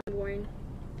pray for the unborn.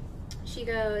 She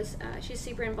goes, she's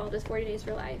super involved with 40 Days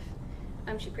for Life.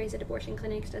 She prays at abortion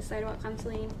clinics, does sidewalk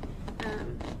counseling,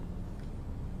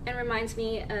 and reminds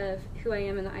me of who I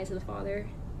am in the eyes of the Father,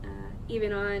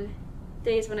 even on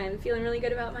days when I'm feeling really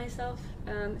good about myself,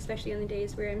 especially on the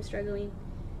days where I'm struggling.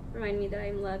 Remind me that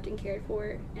I'm loved and cared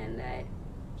for, and that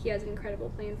he has an incredible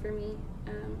plan for me.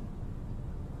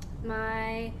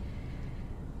 My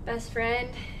best friend,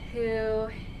 who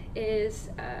is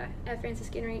at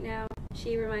Franciscan right now,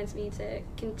 she reminds me to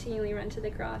continually run to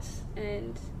the cross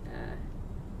and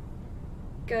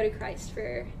go to Christ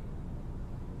for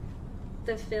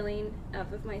the filling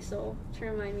up of my soul, to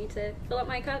remind me to fill up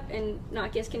my cup and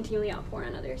not just continually outpour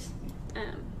on others.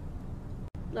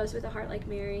 Loves with a heart like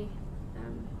Mary.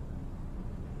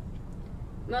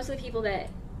 Most of the people that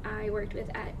I worked with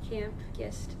at camp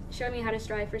just showed me how to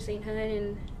strive for sainthood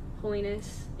and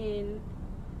holiness in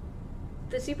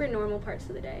the super normal parts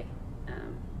of the day.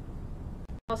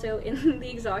 Also in the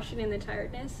exhaustion and the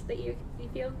tiredness that you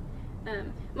feel.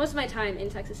 Most of my time in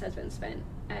Texas has been spent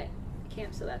at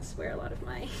camp, so that's where a lot of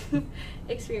my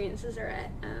experiences are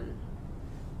at.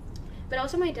 But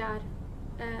also my dad,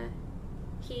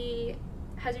 he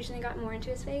has recently gotten more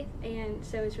into his faith, and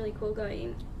so it's really cool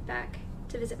going back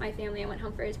to visit my family. I went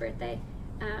home for his birthday,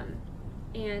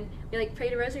 and we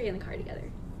prayed a rosary in the car together.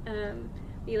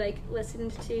 We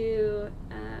listened to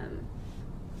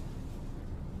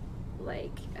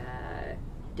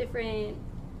different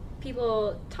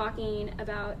people talking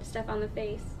stuff stuff on the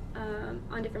faith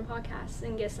on different podcasts,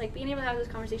 and just being able to have those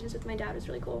conversations with my dad was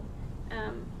really cool,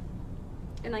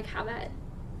 and have that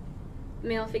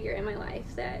male figure in my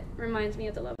life that reminds me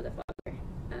of the love of the Father,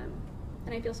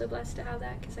 and I feel so blessed to have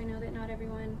that, because I know that not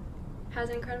everyone has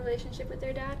an incredible relationship with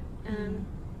their dad.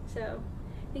 So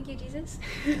thank you, Jesus,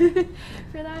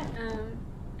 for that.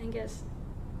 I guess,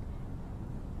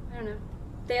 I don't know,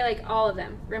 they all of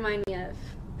them remind me of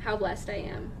how blessed I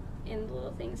am in the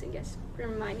little things, and just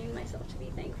reminding myself to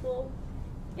be thankful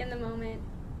in the moment.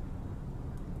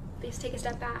 They just take a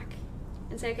step back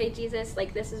and say, okay, Jesus,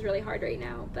 this is really hard right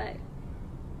now, but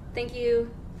thank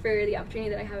you for the opportunity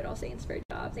that I have at All Saints for a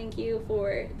job. Thank you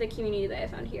for the community that I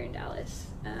found here in Dallas.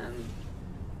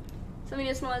 Something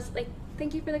as small as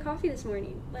thank you for the coffee this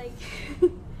morning.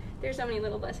 There's so many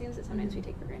little blessings that sometimes we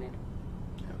take for granted.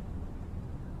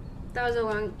 That was a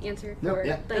long answer for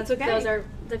that's okay. Those are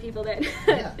the people that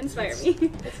inspire me.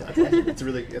 That's a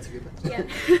good one. Yeah.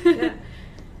 Yeah.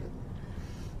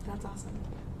 That's awesome.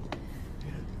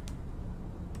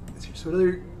 So what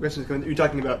other questions going? You're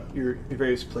talking about your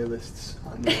various playlists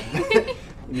on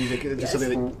music. Just Yes.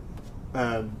 something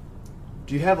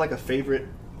do you have a favorite?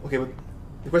 Okay, well,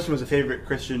 the question was a favorite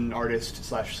Christian artist /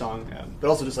 song, but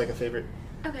also just a favorite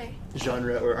Okay.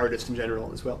 genre or artist in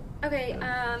general as well. Okay.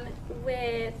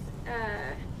 With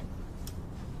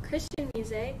Christian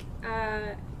music,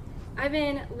 I've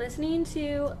been listening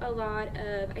to a lot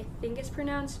of, I think it's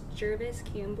pronounced Jervis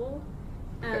Campbell.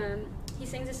 Okay. he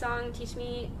sings a song, Teach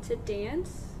Me to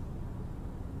Dance.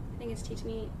 I think it's Teach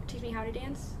Me How to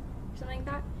Dance, or something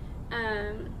like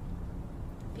that.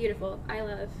 Beautiful. I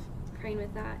love praying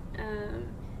with that.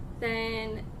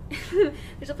 Then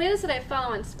there's a playlist that I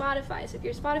follow on Spotify, so if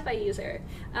you're a Spotify user,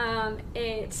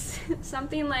 it's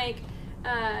something like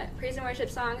praise and worship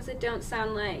songs that don't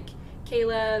sound like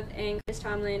Caleb and Chris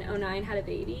Tomlin 09 had a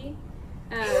baby.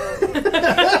 That's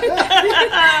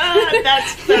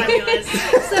fabulous.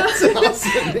 That's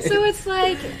awesome. So it's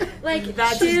like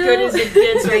that's chill. as good as it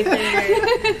gets right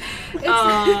there.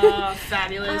 Oh,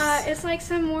 fabulous. It's like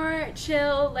some more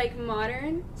chill, like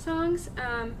modern songs.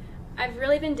 I've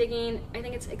really been digging, I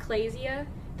think it's Ecclesia.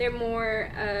 They're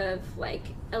more of like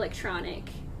electronic,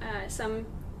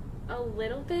 a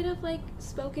little bit of like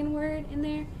spoken word in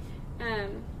there.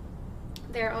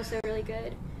 They're also really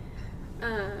good.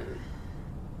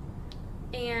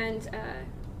 And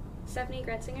Stephanie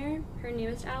Gretzinger, her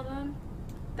newest album,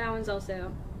 that one's also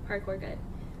hardcore good.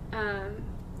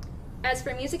 As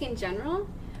for music in general,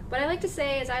 what I like to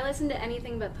say is I listen to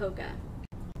anything but polka.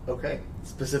 Okay.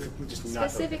 Specifically, just not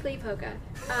Specifically polka.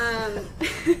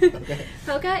 Okay.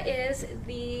 Polka is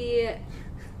the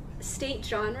state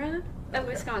genre of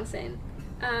Wisconsin.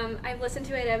 I've listened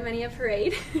to it at many a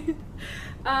parade.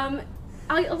 I'll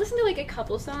listen to like a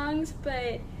couple songs,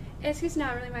 but it's just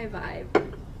not really my vibe.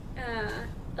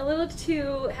 A little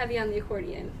too heavy on the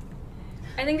accordion.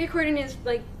 I think the accordion is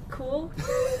like cool,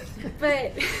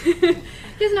 but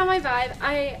it's not my vibe.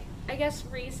 I guess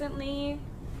recently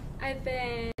I've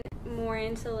been more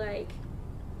into like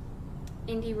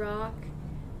indie rock.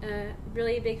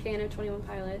 Really a big fan of 21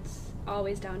 Pilots.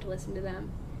 Always down to listen to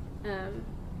them.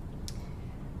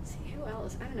 Let's see who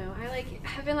else. I don't know.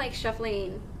 Have been like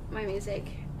shuffling my music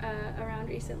around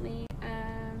recently.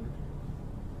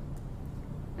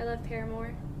 I love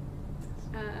Paramore.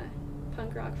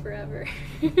 Punk rock forever.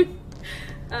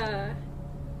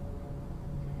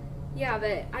 Yeah,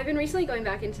 but I've been recently going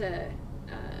back into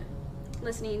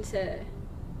listening to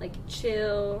like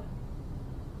chill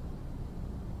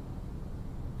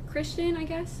Christian, I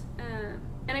guess.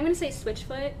 And I'm going to say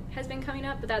Switchfoot has been coming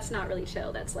up, but that's not really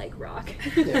chill. That's like rock.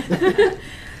 Yeah.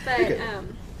 But Okay.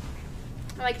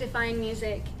 I like to find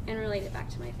music and relate it back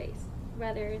to my faith,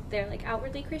 whether they're like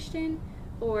outwardly Christian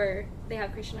or they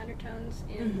have Christian undertones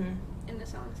in the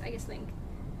songs. I just think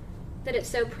that it's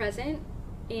so present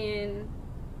in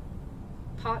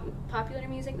popular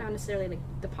music, not necessarily like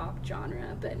the pop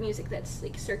genre, but music that's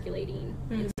like circulating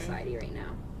in society right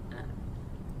now.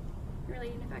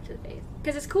 Relating it back to the faith,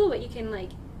 because it's cool what you can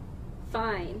like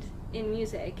find in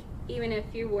music, even if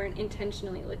you weren't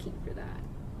intentionally looking for that.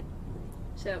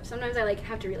 So sometimes I like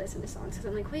have to re-listen to songs because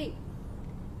I'm like, wait,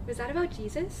 was that about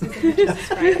Jesus?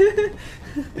 That's right.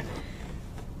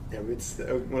 Yeah, it's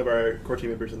one of our core team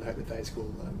members in the high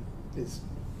school is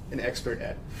an expert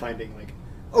at finding like,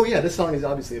 oh yeah, this song is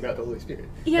obviously about the Holy Spirit.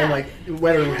 Yeah. And like,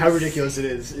 whether how ridiculous it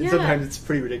is, and Yeah. sometimes it's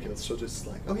pretty ridiculous. She'll just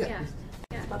like, oh yeah. Yeah.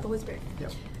 It's about the Holy Spirit. Yeah.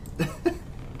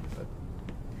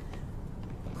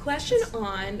 Question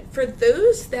on, for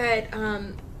those that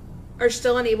are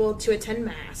still unable to attend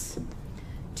Mass,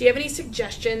 do you have any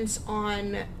suggestions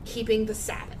on keeping the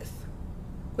Sabbath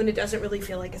when it doesn't really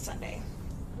feel like a Sunday?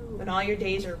 When all your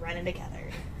days are running together?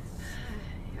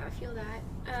 Yeah, I feel that.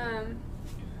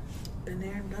 Been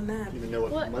there, done that. I don't even know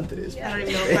what month it is. Yeah. I don't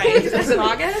even know, right? Is it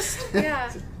August?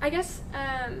 Yeah, I guess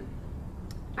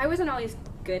I wasn't always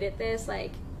good at this,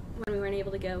 like when we weren't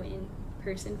able to go in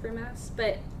person for Mass,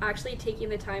 but actually taking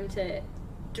the time to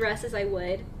dress as I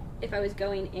would if I was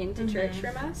going into church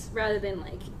for Mass, rather than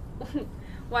like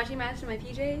watching Mass in my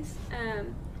PJs.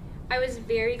 I was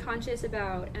very conscious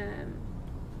about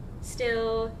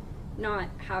still not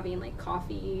having like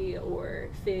coffee or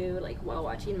food like while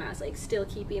watching Mass, like still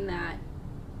keeping that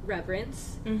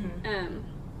reverence.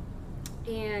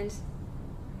 And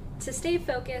to stay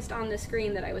focused on the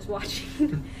screen that I was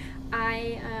watching,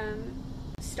 I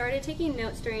started taking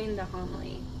notes during the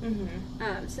homily,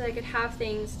 so I could have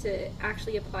things to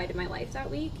actually apply to my life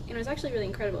that week. And it was actually really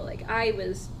incredible. Like, I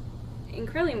was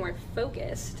incredibly more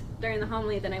focused during the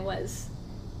homily than I was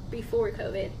before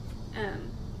COVID.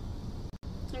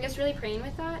 I guess really praying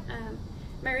with that.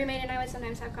 My roommate and I would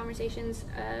sometimes have conversations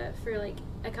for like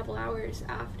a couple hours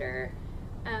after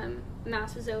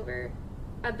Mass was over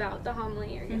about the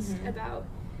homily, or just about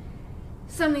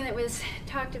something that was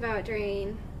talked about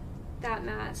during that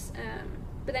Mass,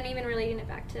 but then even relating it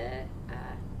back to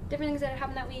different things that had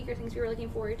happened that week or things we were looking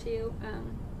forward to,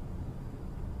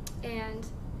 and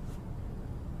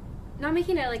not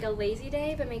making it like a lazy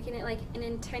day, but making it like an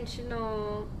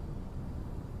intentional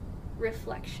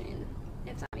reflection,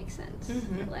 if that makes sense.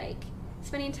 Like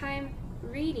spending time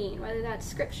reading, whether that's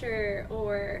scripture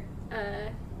or a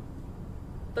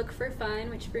book for fun,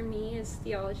 which for me is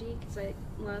theology because I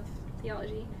love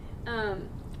theology.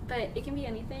 But it can be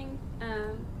anything.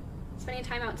 Spending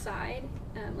time outside,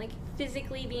 like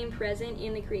physically being present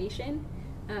in the creation.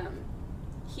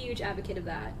 Huge advocate of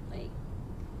that. Like,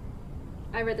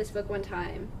 I read this book one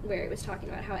time where it was talking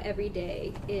about how every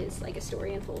day is like a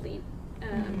story unfolding,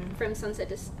 from sunset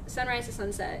to sunrise to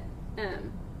sunset.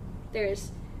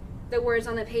 There's the words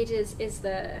on the pages is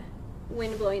the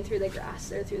wind blowing through the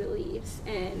grass or through the leaves,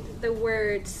 and the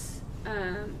words,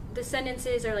 the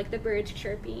sentences are like the birds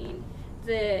chirping.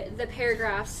 The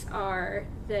paragraphs are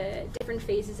the different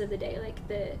phases of the day, like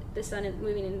the sun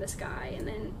moving in the sky, and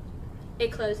then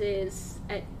it closes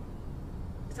at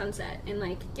sunset, and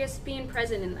like just being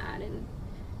present in that, and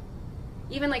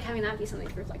even like having that be something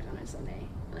to reflect on Sunday.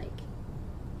 Like,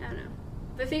 I don't know,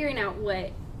 but figuring out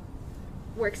what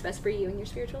works best for you in your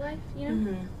spiritual life, you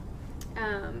know,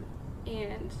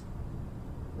 and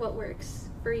what works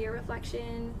for your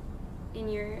reflection in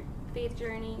your faith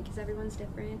journey, because everyone's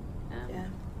different.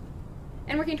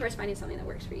 And working towards finding something that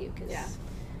works for you, because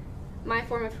my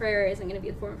form of prayer isn't going to be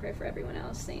the form of prayer for everyone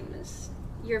else, same as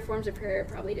your forms of prayer are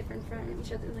probably different from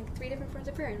each other, like 3 different forms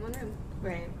of prayer in one room.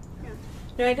 Right. Yeah.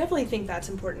 No, I definitely think that's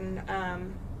important.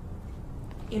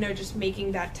 You know, just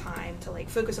making that time to like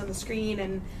focus on the screen,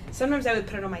 and sometimes I would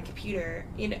put it on my computer,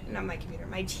 you know, not my computer,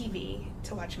 my TV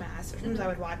to watch Mass. Or sometimes I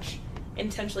would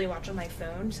intentionally watch on my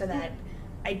phone so that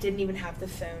I didn't even have the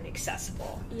phone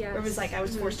accessible. Yes. Or it was like I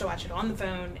was forced to watch it on the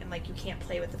phone, and like you can't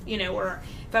play with the, you know, or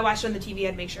if I watched it on the TV,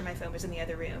 I'd make sure my phone was in the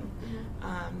other room.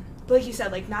 But like you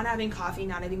said, like not having coffee,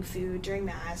 not having food during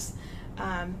Mass,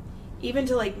 even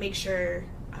to like make sure,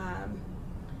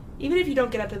 even if you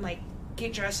don't get up and like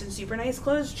get dressed in super nice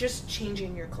clothes, just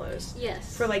changing your clothes.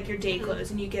 Yes. For like your day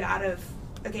clothes, and you get out of,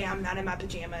 okay, I'm not in my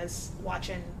pajamas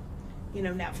watching, you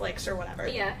know, Netflix or whatever.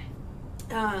 Yeah.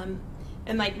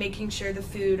 And like making sure the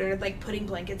food, or like putting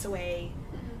blankets away,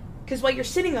 because while you're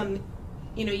sitting on,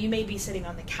 you know, you may be sitting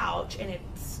on the couch and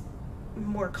it's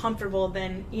more comfortable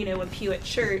than, you know, a pew at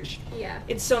church. Yeah.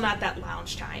 It's still not that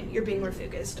lounge time. You're being more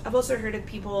focused. I've also heard of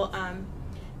people,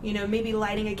 you know, maybe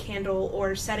lighting a candle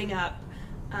or setting up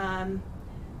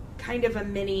kind of a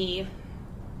mini,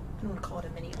 I don't want to call it a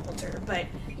mini altar, but,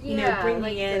 you know, bringing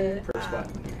like in Prayer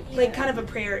spot. like kind of a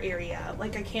prayer area,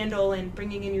 like a candle, and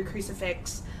bringing in your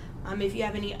crucifix. If you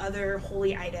have any other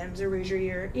holy items or rosary,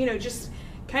 or, you know, just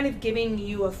kind of giving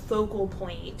you a focal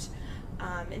point,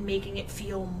 and making it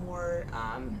feel more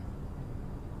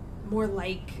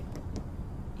like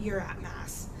you're at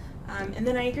Mass. And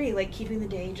then I agree, like keeping the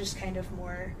day just kind of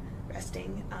more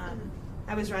resting.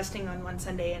 I was resting on one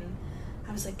Sunday, and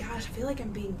I was like, gosh, I feel like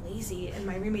I'm being lazy. And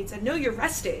my roommate said, no, you're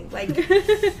resting. Like,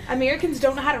 Americans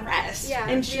don't know how to rest. Yeah,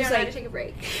 and she's like, like, to take a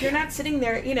break. You're not sitting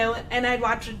there, you know, and I'd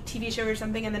watch a TV show or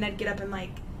something, and then I'd get up and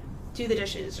like do the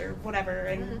dishes or whatever.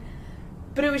 And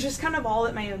but it was just kind of all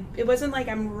at my own. It wasn't like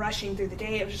I'm rushing through the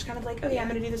day. It was just kind of like, okay, I'm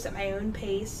going to do this at my own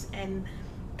pace and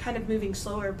kind of moving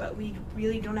slower. But we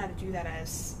really don't know how to do that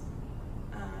as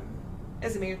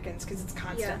Americans, because it's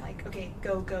constant, like, okay,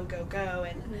 go, go, go, go,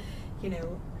 and you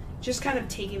know, just kind of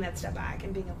taking that step back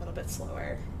and being a little bit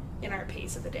slower in our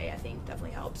pace of the day, I think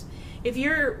definitely helps. If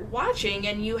you're watching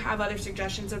and you have other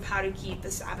suggestions of how to keep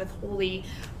the Sabbath holy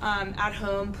at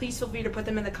home, please feel free to put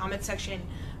them in the comment section.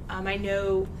 I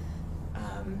know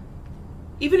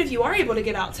even if you are able to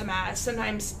get out to Mass,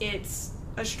 sometimes it's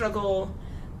a struggle,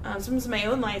 sometimes in my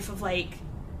own life, of like,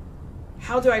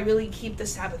 how do I really keep the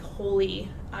Sabbath holy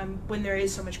when there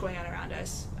is so much going on around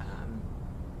us?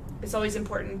 It's always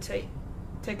important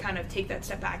to kind of take that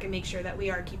step back and make sure that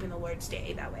we are keeping the Lord's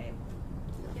Day that way.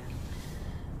 Yeah.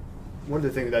 One of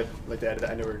the things that I'd like to add,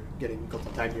 I know we're getting close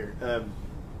to time here,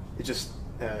 it's just,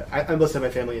 I'm blessed to have my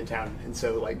family in town, and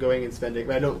so like going and spending,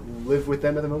 I don't live with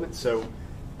them at the moment, so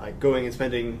like going and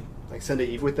spending like Sunday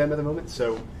Eve with them at the moment,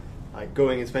 so like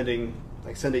going and spending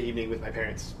like Sunday evening with my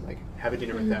parents, like having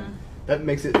dinner with them, that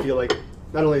makes it feel like,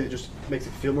 not only it just makes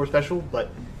it feel more special,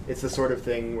 but it's the sort of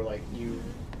thing where like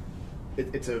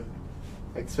it's a,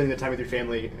 like spending the time with your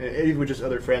family, and even with just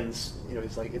other friends, you know,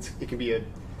 it's like it can be a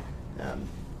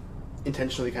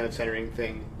intentionally kind of centering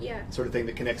thing, sort of thing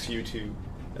that connects you to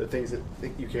the things that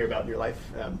you care about in your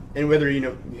life, and whether you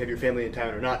know you have your family in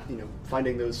town or not, you know,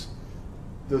 finding those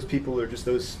people or just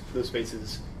those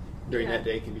spaces during that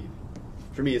day can be,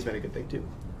 for me, it's been a good thing too.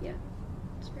 Yeah,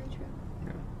 it's very true.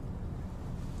 Yeah.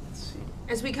 Let's see.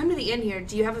 As we come to the end here,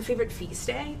 do you have a favorite feast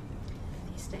day?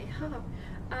 Feast day.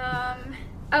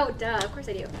 Oh, duh. Of course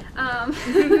I do.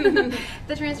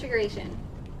 The Transfiguration.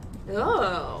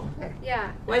 Oh.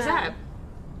 Yeah. Why is that?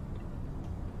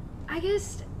 I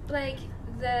guess like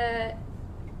the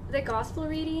gospel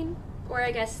reading, or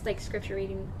I guess like scripture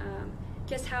reading,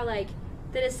 just how like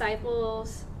the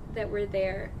disciples that were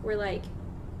there were like,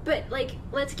 but like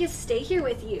let's just stay here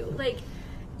with you. Like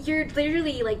you're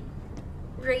literally like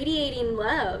radiating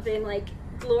love and like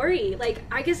glory. Like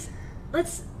I guess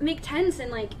let's make tents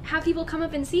and like have people come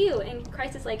up and see you. And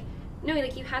Christ is like, no,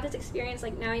 like you had this experience,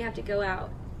 like now you have to go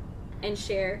out and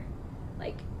share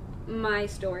like my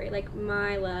story, like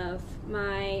my love,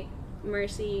 my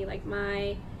mercy, like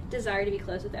my desire to be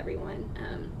close with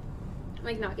everyone,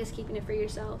 like not just keeping it for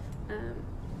yourself,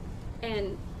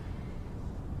 and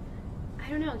I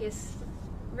don't know, I guess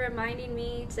reminding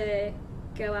me to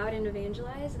go out and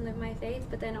evangelize and live my faith,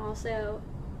 but then also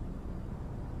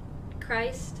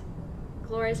Christ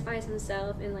glorifies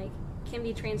himself and like can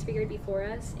be transfigured before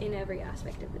us in every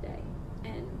aspect of the day.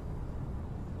 And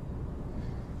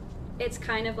it's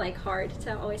kind of like hard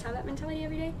to always have that mentality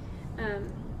every day,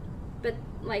 but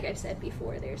like I've said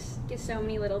before, there's just so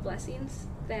many little blessings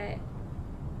that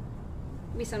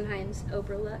we sometimes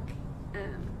overlook.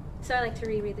 So I like to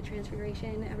reread the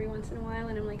Transfiguration every once in a while,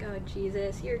 and I'm like, oh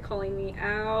Jesus, you're calling me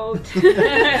out. Dang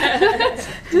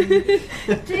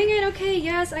it, okay,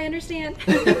 yes, I understand.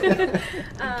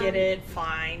 Get it,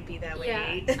 fine, be that way.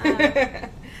 Yeah,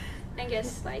 I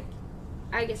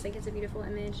guess it's a beautiful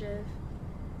image of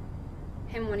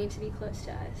him wanting to be close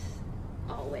to us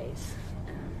always,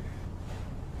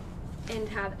 and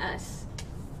have us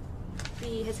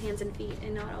be his hands and feet,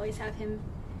 and not always have him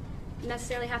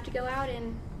necessarily have to go out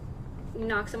and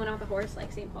knock someone off a horse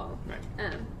like St. Paul.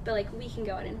 Right. But like we can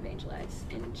go out and evangelize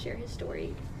and share his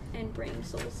story and bring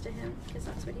souls to him, because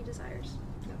that's what he desires.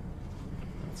 Yeah.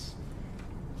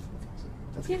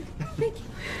 That's Yeah, good. thank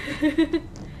you.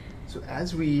 So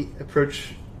as we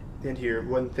approach the end here,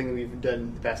 one thing we've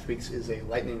done the past weeks is a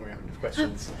lightning round of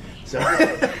questions. So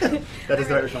that is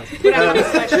the right response. But I have a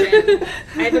question.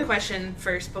 I have a question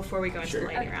first before we go into Sure. the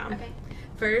lightning round. Okay.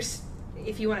 First,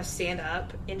 if you want to stand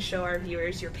up and show our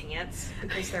viewers your pants,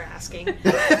 because they're asking,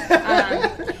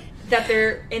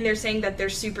 they're saying that they're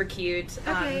super cute.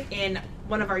 Okay. And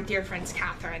one of our dear friends,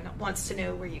 Catherine, wants to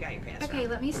know where you got your pants Okay,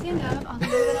 from. let me stand up. I'll do a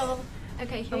little.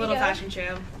 Okay, here A little you go. fashion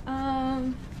show.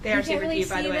 They are you can't super really cute,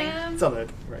 by the see way. them. It's on the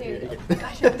right There here. you go. Yeah.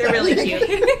 Gotcha. They're really cute.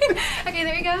 Okay,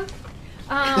 there you go.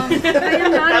 I am not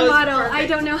That a was model. I perfect.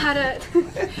 don't know how to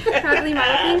properly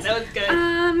model things. That was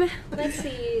good. Let's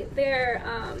see. They're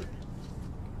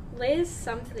Liz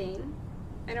something.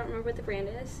 I don't remember what the brand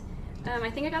is. I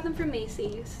think I got them from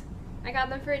Macy's. I got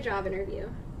them for a job interview.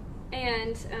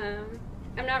 And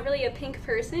I'm not really a pink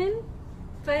person,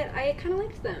 but I kind of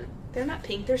liked them. They're not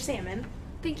pink, they're salmon.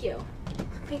 Thank you.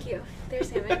 Thank you. They're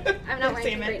salmon. I'm not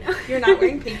wearing salmon. pink right now. You're not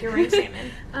wearing pink, you're wearing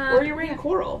salmon. Or you're wearing yeah.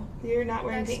 coral. You're not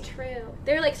wearing That's pink. true.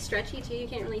 They're like stretchy too. You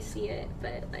can't really see it,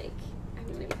 but like I'm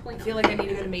gonna be pulling. I feel like I need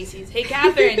to go to Macy's. Hey,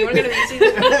 Catherine, you want to go to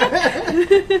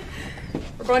Macy's?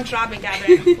 We're going shopping,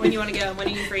 Catherine. When you want to go? When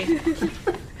are you free?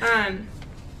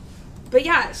 But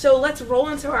yeah, so let's roll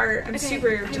into our. I'm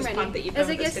super just ready. pumped that you've Is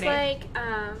done it this just today. like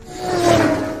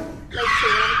say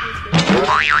whatever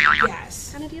comes first?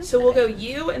 Yes. Kinda deal? So we'll Okay. go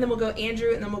you, and then we'll go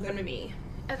Andrew, and then we'll go to me.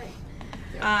 Okay.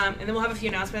 And then we'll have a few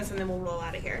announcements, and then we'll roll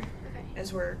out of here Okay.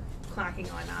 as we're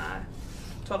clocking on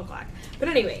 12 o'clock. But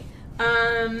anyway,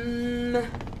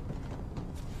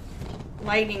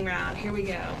 lightning round. Here we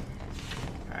go.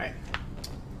 All right.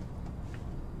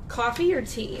 Coffee or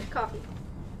tea? Coffee.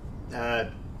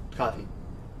 Coffee.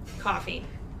 Coffee.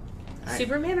 All right.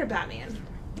 Superman or Batman?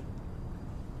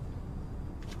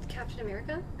 Captain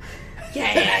America.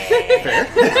 Yay! Fair.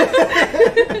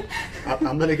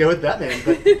 I'm gonna go with Batman,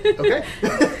 but okay.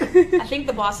 I think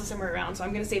the boss is somewhere around, so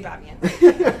I'm gonna say Batman.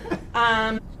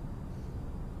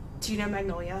 Do you know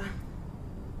Magnolia?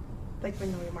 Like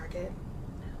Magnolia Market?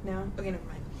 No? Okay, never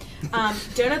mind.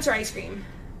 Donuts or ice cream?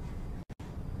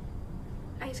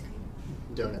 Ice cream.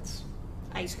 Donuts.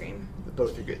 Ice cream.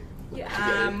 Both are good.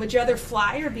 Yeah. Would you rather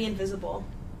fly or be invisible?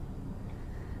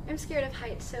 I'm scared of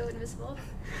heights, so invisible.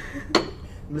 I'm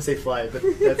gonna say fly, but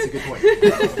that's a good point.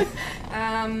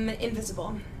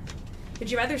 Invisible. Would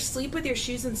you rather sleep with your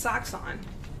shoes and socks on,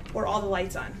 or all the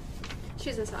lights on?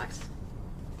 Shoes and socks.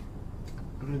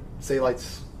 I'm gonna say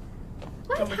lights.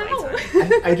 What? Go with How?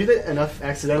 lights I do that enough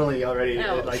accidentally already.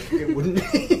 No. That, like it wouldn't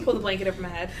be. Pull the blanket over my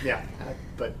head. Yeah,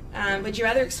 but Would you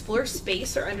rather explore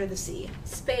space or under the sea?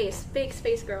 Space. Big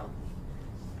space girl.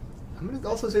 I'm gonna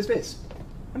also say space.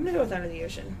 I'm gonna go with under the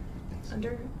ocean.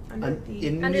 Under the Under the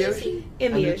the ocean. sea.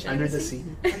 In the Under- ocean. Under the sea.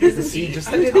 Under the sea, just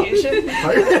under the the top ocean.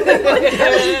 part.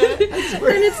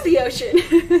 Then it's the ocean.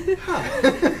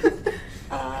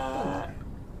 Huh.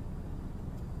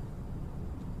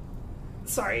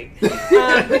 Sorry.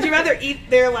 Would you rather eat?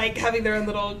 They're like having their own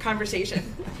little conversation.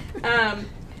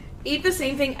 Eat the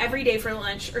same thing every day for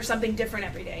lunch, or something different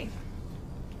every day.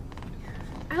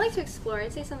 I like to explore.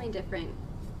 I'd say something different.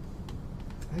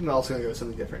 I think I'm also gonna go with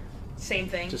something different, Same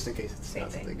thing. just in case it's Same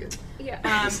not thing. something good. Yeah.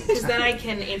 Because then I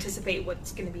can anticipate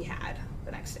what's going to be had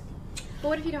the next day. But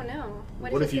what if you don't know?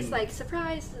 What What if if it's you- just like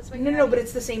surprise? This is what No, you're no, but having?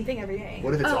 it's the same thing every day.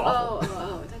 What if it's awful?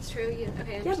 Oh, that's true. Okay.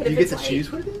 Yeah, but Do if you get it's to like-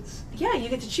 choose what it is? Yeah, you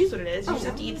get to choose what it is. You Oh, just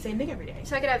have to wow. eat the same thing every day.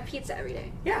 So I could have pizza every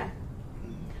day. Yeah.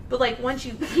 But like once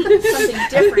you eat something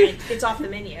different, it's off the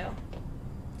menu.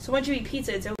 So once you eat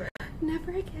pizza, it's over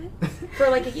Never again. for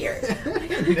like a year.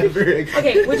 Never again.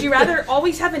 Okay, would you rather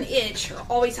always have an itch or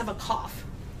always have a cough?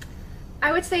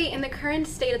 I would say in the current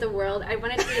state of the world, I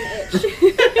want it to be an itch.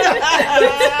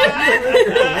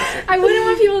 I wouldn't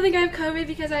want people to think I have COVID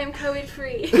because I am COVID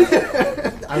free.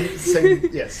 I'm saying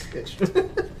yes, itch.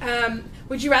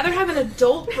 Would you rather have an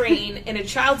adult brain in a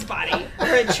child's body or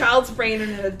a child's brain in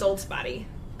an adult's body?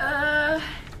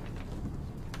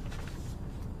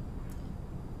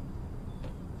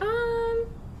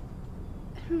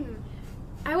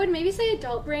 I would maybe say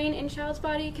adult brain in child's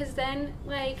body because then,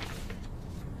 like,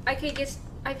 I feel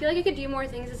like I could do more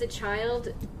things as a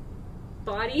child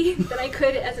body than I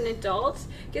could as an adult,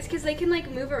 just because they can, like,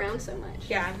 move around so much.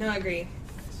 Yeah, no, I agree.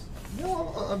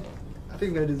 No, I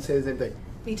think I'm gonna say the same thing.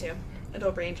 Me too.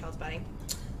 Adult brain, child's body.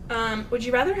 Would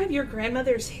you rather have your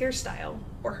grandmother's hairstyle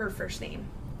or her first name?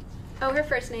 Oh, her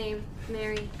first name,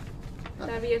 Mary.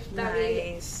 That'd be a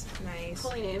Nice.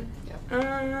 holy name.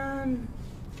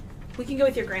 We can go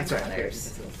with your That's right.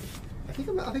 grandfather's I think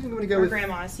I'm gonna go or with.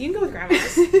 grandma's. You can go with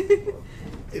grandma's.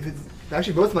 If it's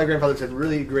actually both of my grandfathers had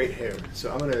really great hair,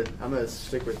 so I'm gonna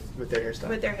stick with their hairstyle.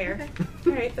 With their hair.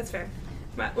 All right, that's fair.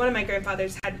 One of my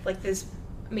grandfathers had like this.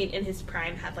 I mean, in his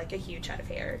prime, had like a huge head of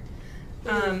hair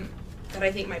that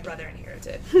I think my brother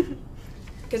inherited.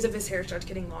 Because if his hair starts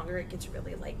getting longer, it gets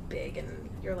really like big, and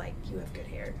you're like, you have good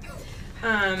hair.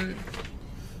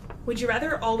 Would you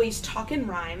rather always talk in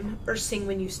rhyme or sing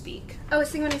when you speak? Oh,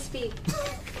 sing when I speak.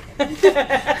 I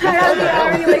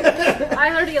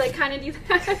already kind of do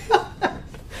that.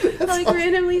 I like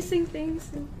randomly sing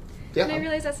things, and I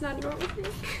realize that's not normal thing.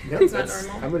 Yeah, It's not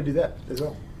normal. I'm gonna do that as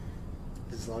well,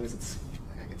 as long as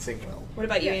I can sing well. What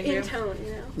about you, Andrew? In tone,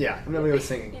 Yeah, I'm gonna go with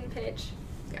singing. In pitch.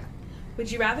 Yeah. Would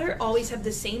you rather always have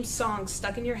the same song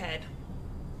stuck in your head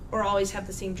or always have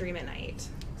the same dream at night?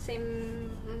 Same.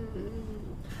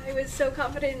 I was so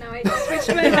confident, now I just switched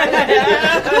my mind.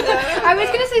 I was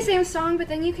gonna say same song, but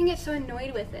then you can get so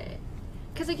annoyed with it.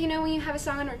 Because, like, you know, when you have a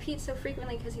song on repeat so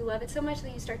frequently because you love it so much,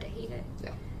 then you start to hate it.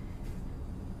 Yeah.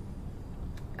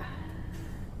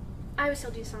 I would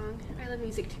still do song. I love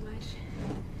music too much.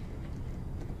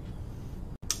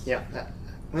 Yeah.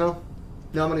 Well,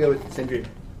 no, I'm gonna go with the same dream.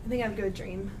 I think I'd go with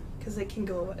dream because it can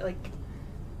go away. Like,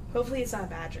 hopefully it's not a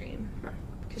bad dream. Right.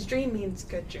 Because dream means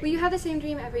good dream. Will you have the same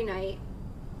dream every night?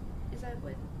 Is that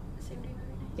what? The same dream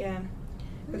every night?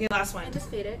 Yeah. Okay, last one.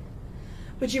 Anticipate it.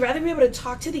 Would you rather be able to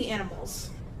talk to the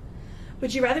animals?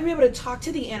 Would you rather be able to talk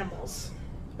to the animals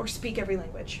or speak every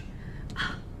language?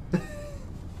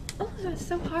 Oh, that's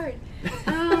so hard.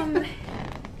 I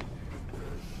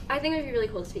think it would be really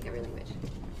cool to speak every language.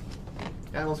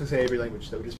 I'm also gonna say every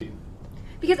language, that would just be.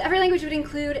 Because every language would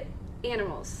include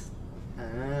animals.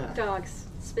 Ah. Dogs,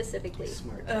 specifically.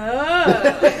 Smart. Oh. I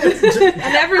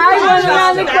never I thought was about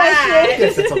on the that. I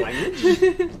guess that's a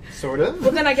language. Sort of.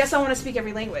 Well, then I guess I want to speak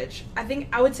every language.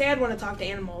 I would say I'd want to talk to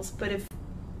animals, but if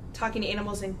talking to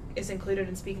animals is included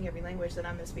in speaking every language, then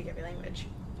I'm going to speak every language.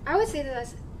 I would say that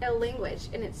that's a language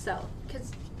in itself.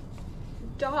 Because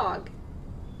dog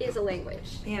is a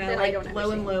language. And I that like don't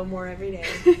low and understand. low more every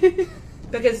day.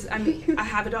 Because I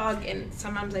have a dog, and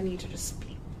sometimes I need to just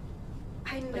speak.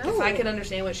 I know. Like, if I could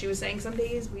understand what she was saying some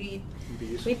days, we'd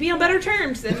Be be on better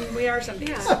terms than we are some days.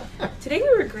 Yeah. Today we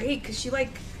were great because she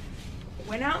like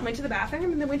went out and went to the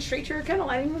bathroom and then went straight to her kennel.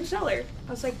 I didn't even tell her. I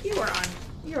was like, you're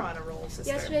on a roll, sister.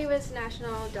 Yesterday was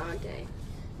National Dog Day.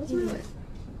 What's really?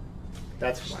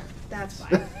 That's why. That's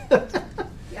why.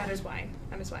 That is why.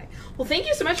 Well, thank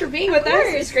you so much for being with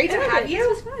us. It's great to have you.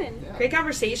 This was fun. Yeah. Great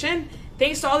conversation.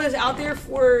 Thanks to all those out there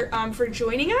for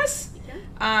joining us.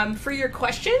 Yeah. For your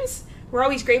questions. We're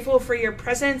always grateful for your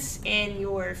presence and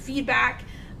your feedback.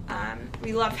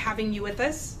 We love having you with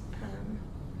us.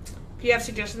 If you have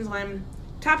suggestions on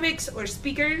topics or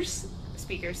guests,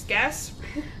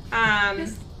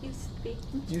 Yes, you speak.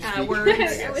 You speak.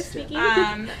 words. I was speaking.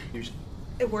 Usually.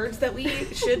 Words that we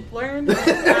should learn.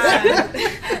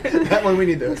 That one we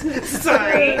need those.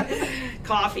 Sorry.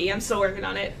 Coffee. I'm still working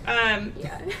on it.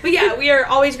 Yeah. But yeah, we are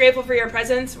always grateful for your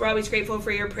presence. We're always grateful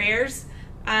for your prayers.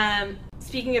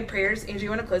 Speaking of prayers, Andrew, you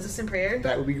want to close us in prayer?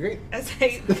 That would be great. As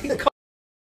I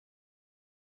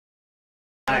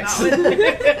Nice. Good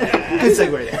Good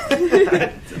segue there.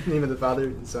 In the name of the Father,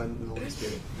 the Son, and the Holy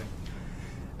Spirit.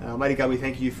 Almighty God, we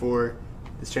thank you for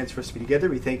this chance for us to be together.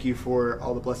 We thank you for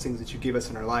all the blessings that you give us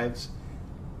in our lives.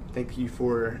 Thank you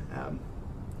for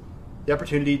the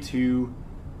opportunity to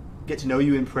get to know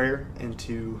you in prayer and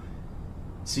to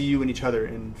see you and each other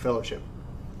in fellowship.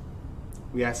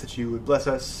 We ask that you would bless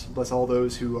us, bless all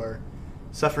those who are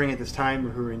suffering at this time or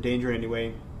who are in danger in any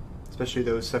way, especially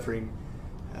those suffering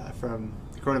from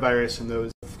the coronavirus and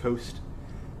those off the coast.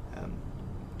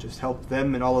 Just help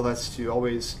them and all of us to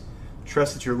always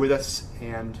trust that you're with us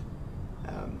and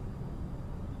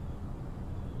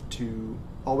to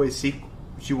always seek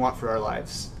what you want for our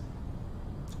lives.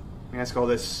 We ask all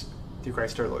this through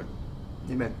Christ our Lord.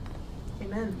 Amen.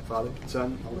 Amen. The Father, the Son,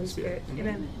 and the Holy Spirit.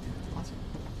 Amen. Awesome.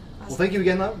 Well, thank you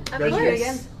again, love. Glad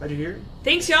course. glad you're here.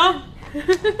 Thanks, y'all.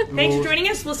 Thanks for joining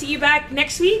us. We'll see you back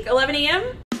next week, 11 a.m.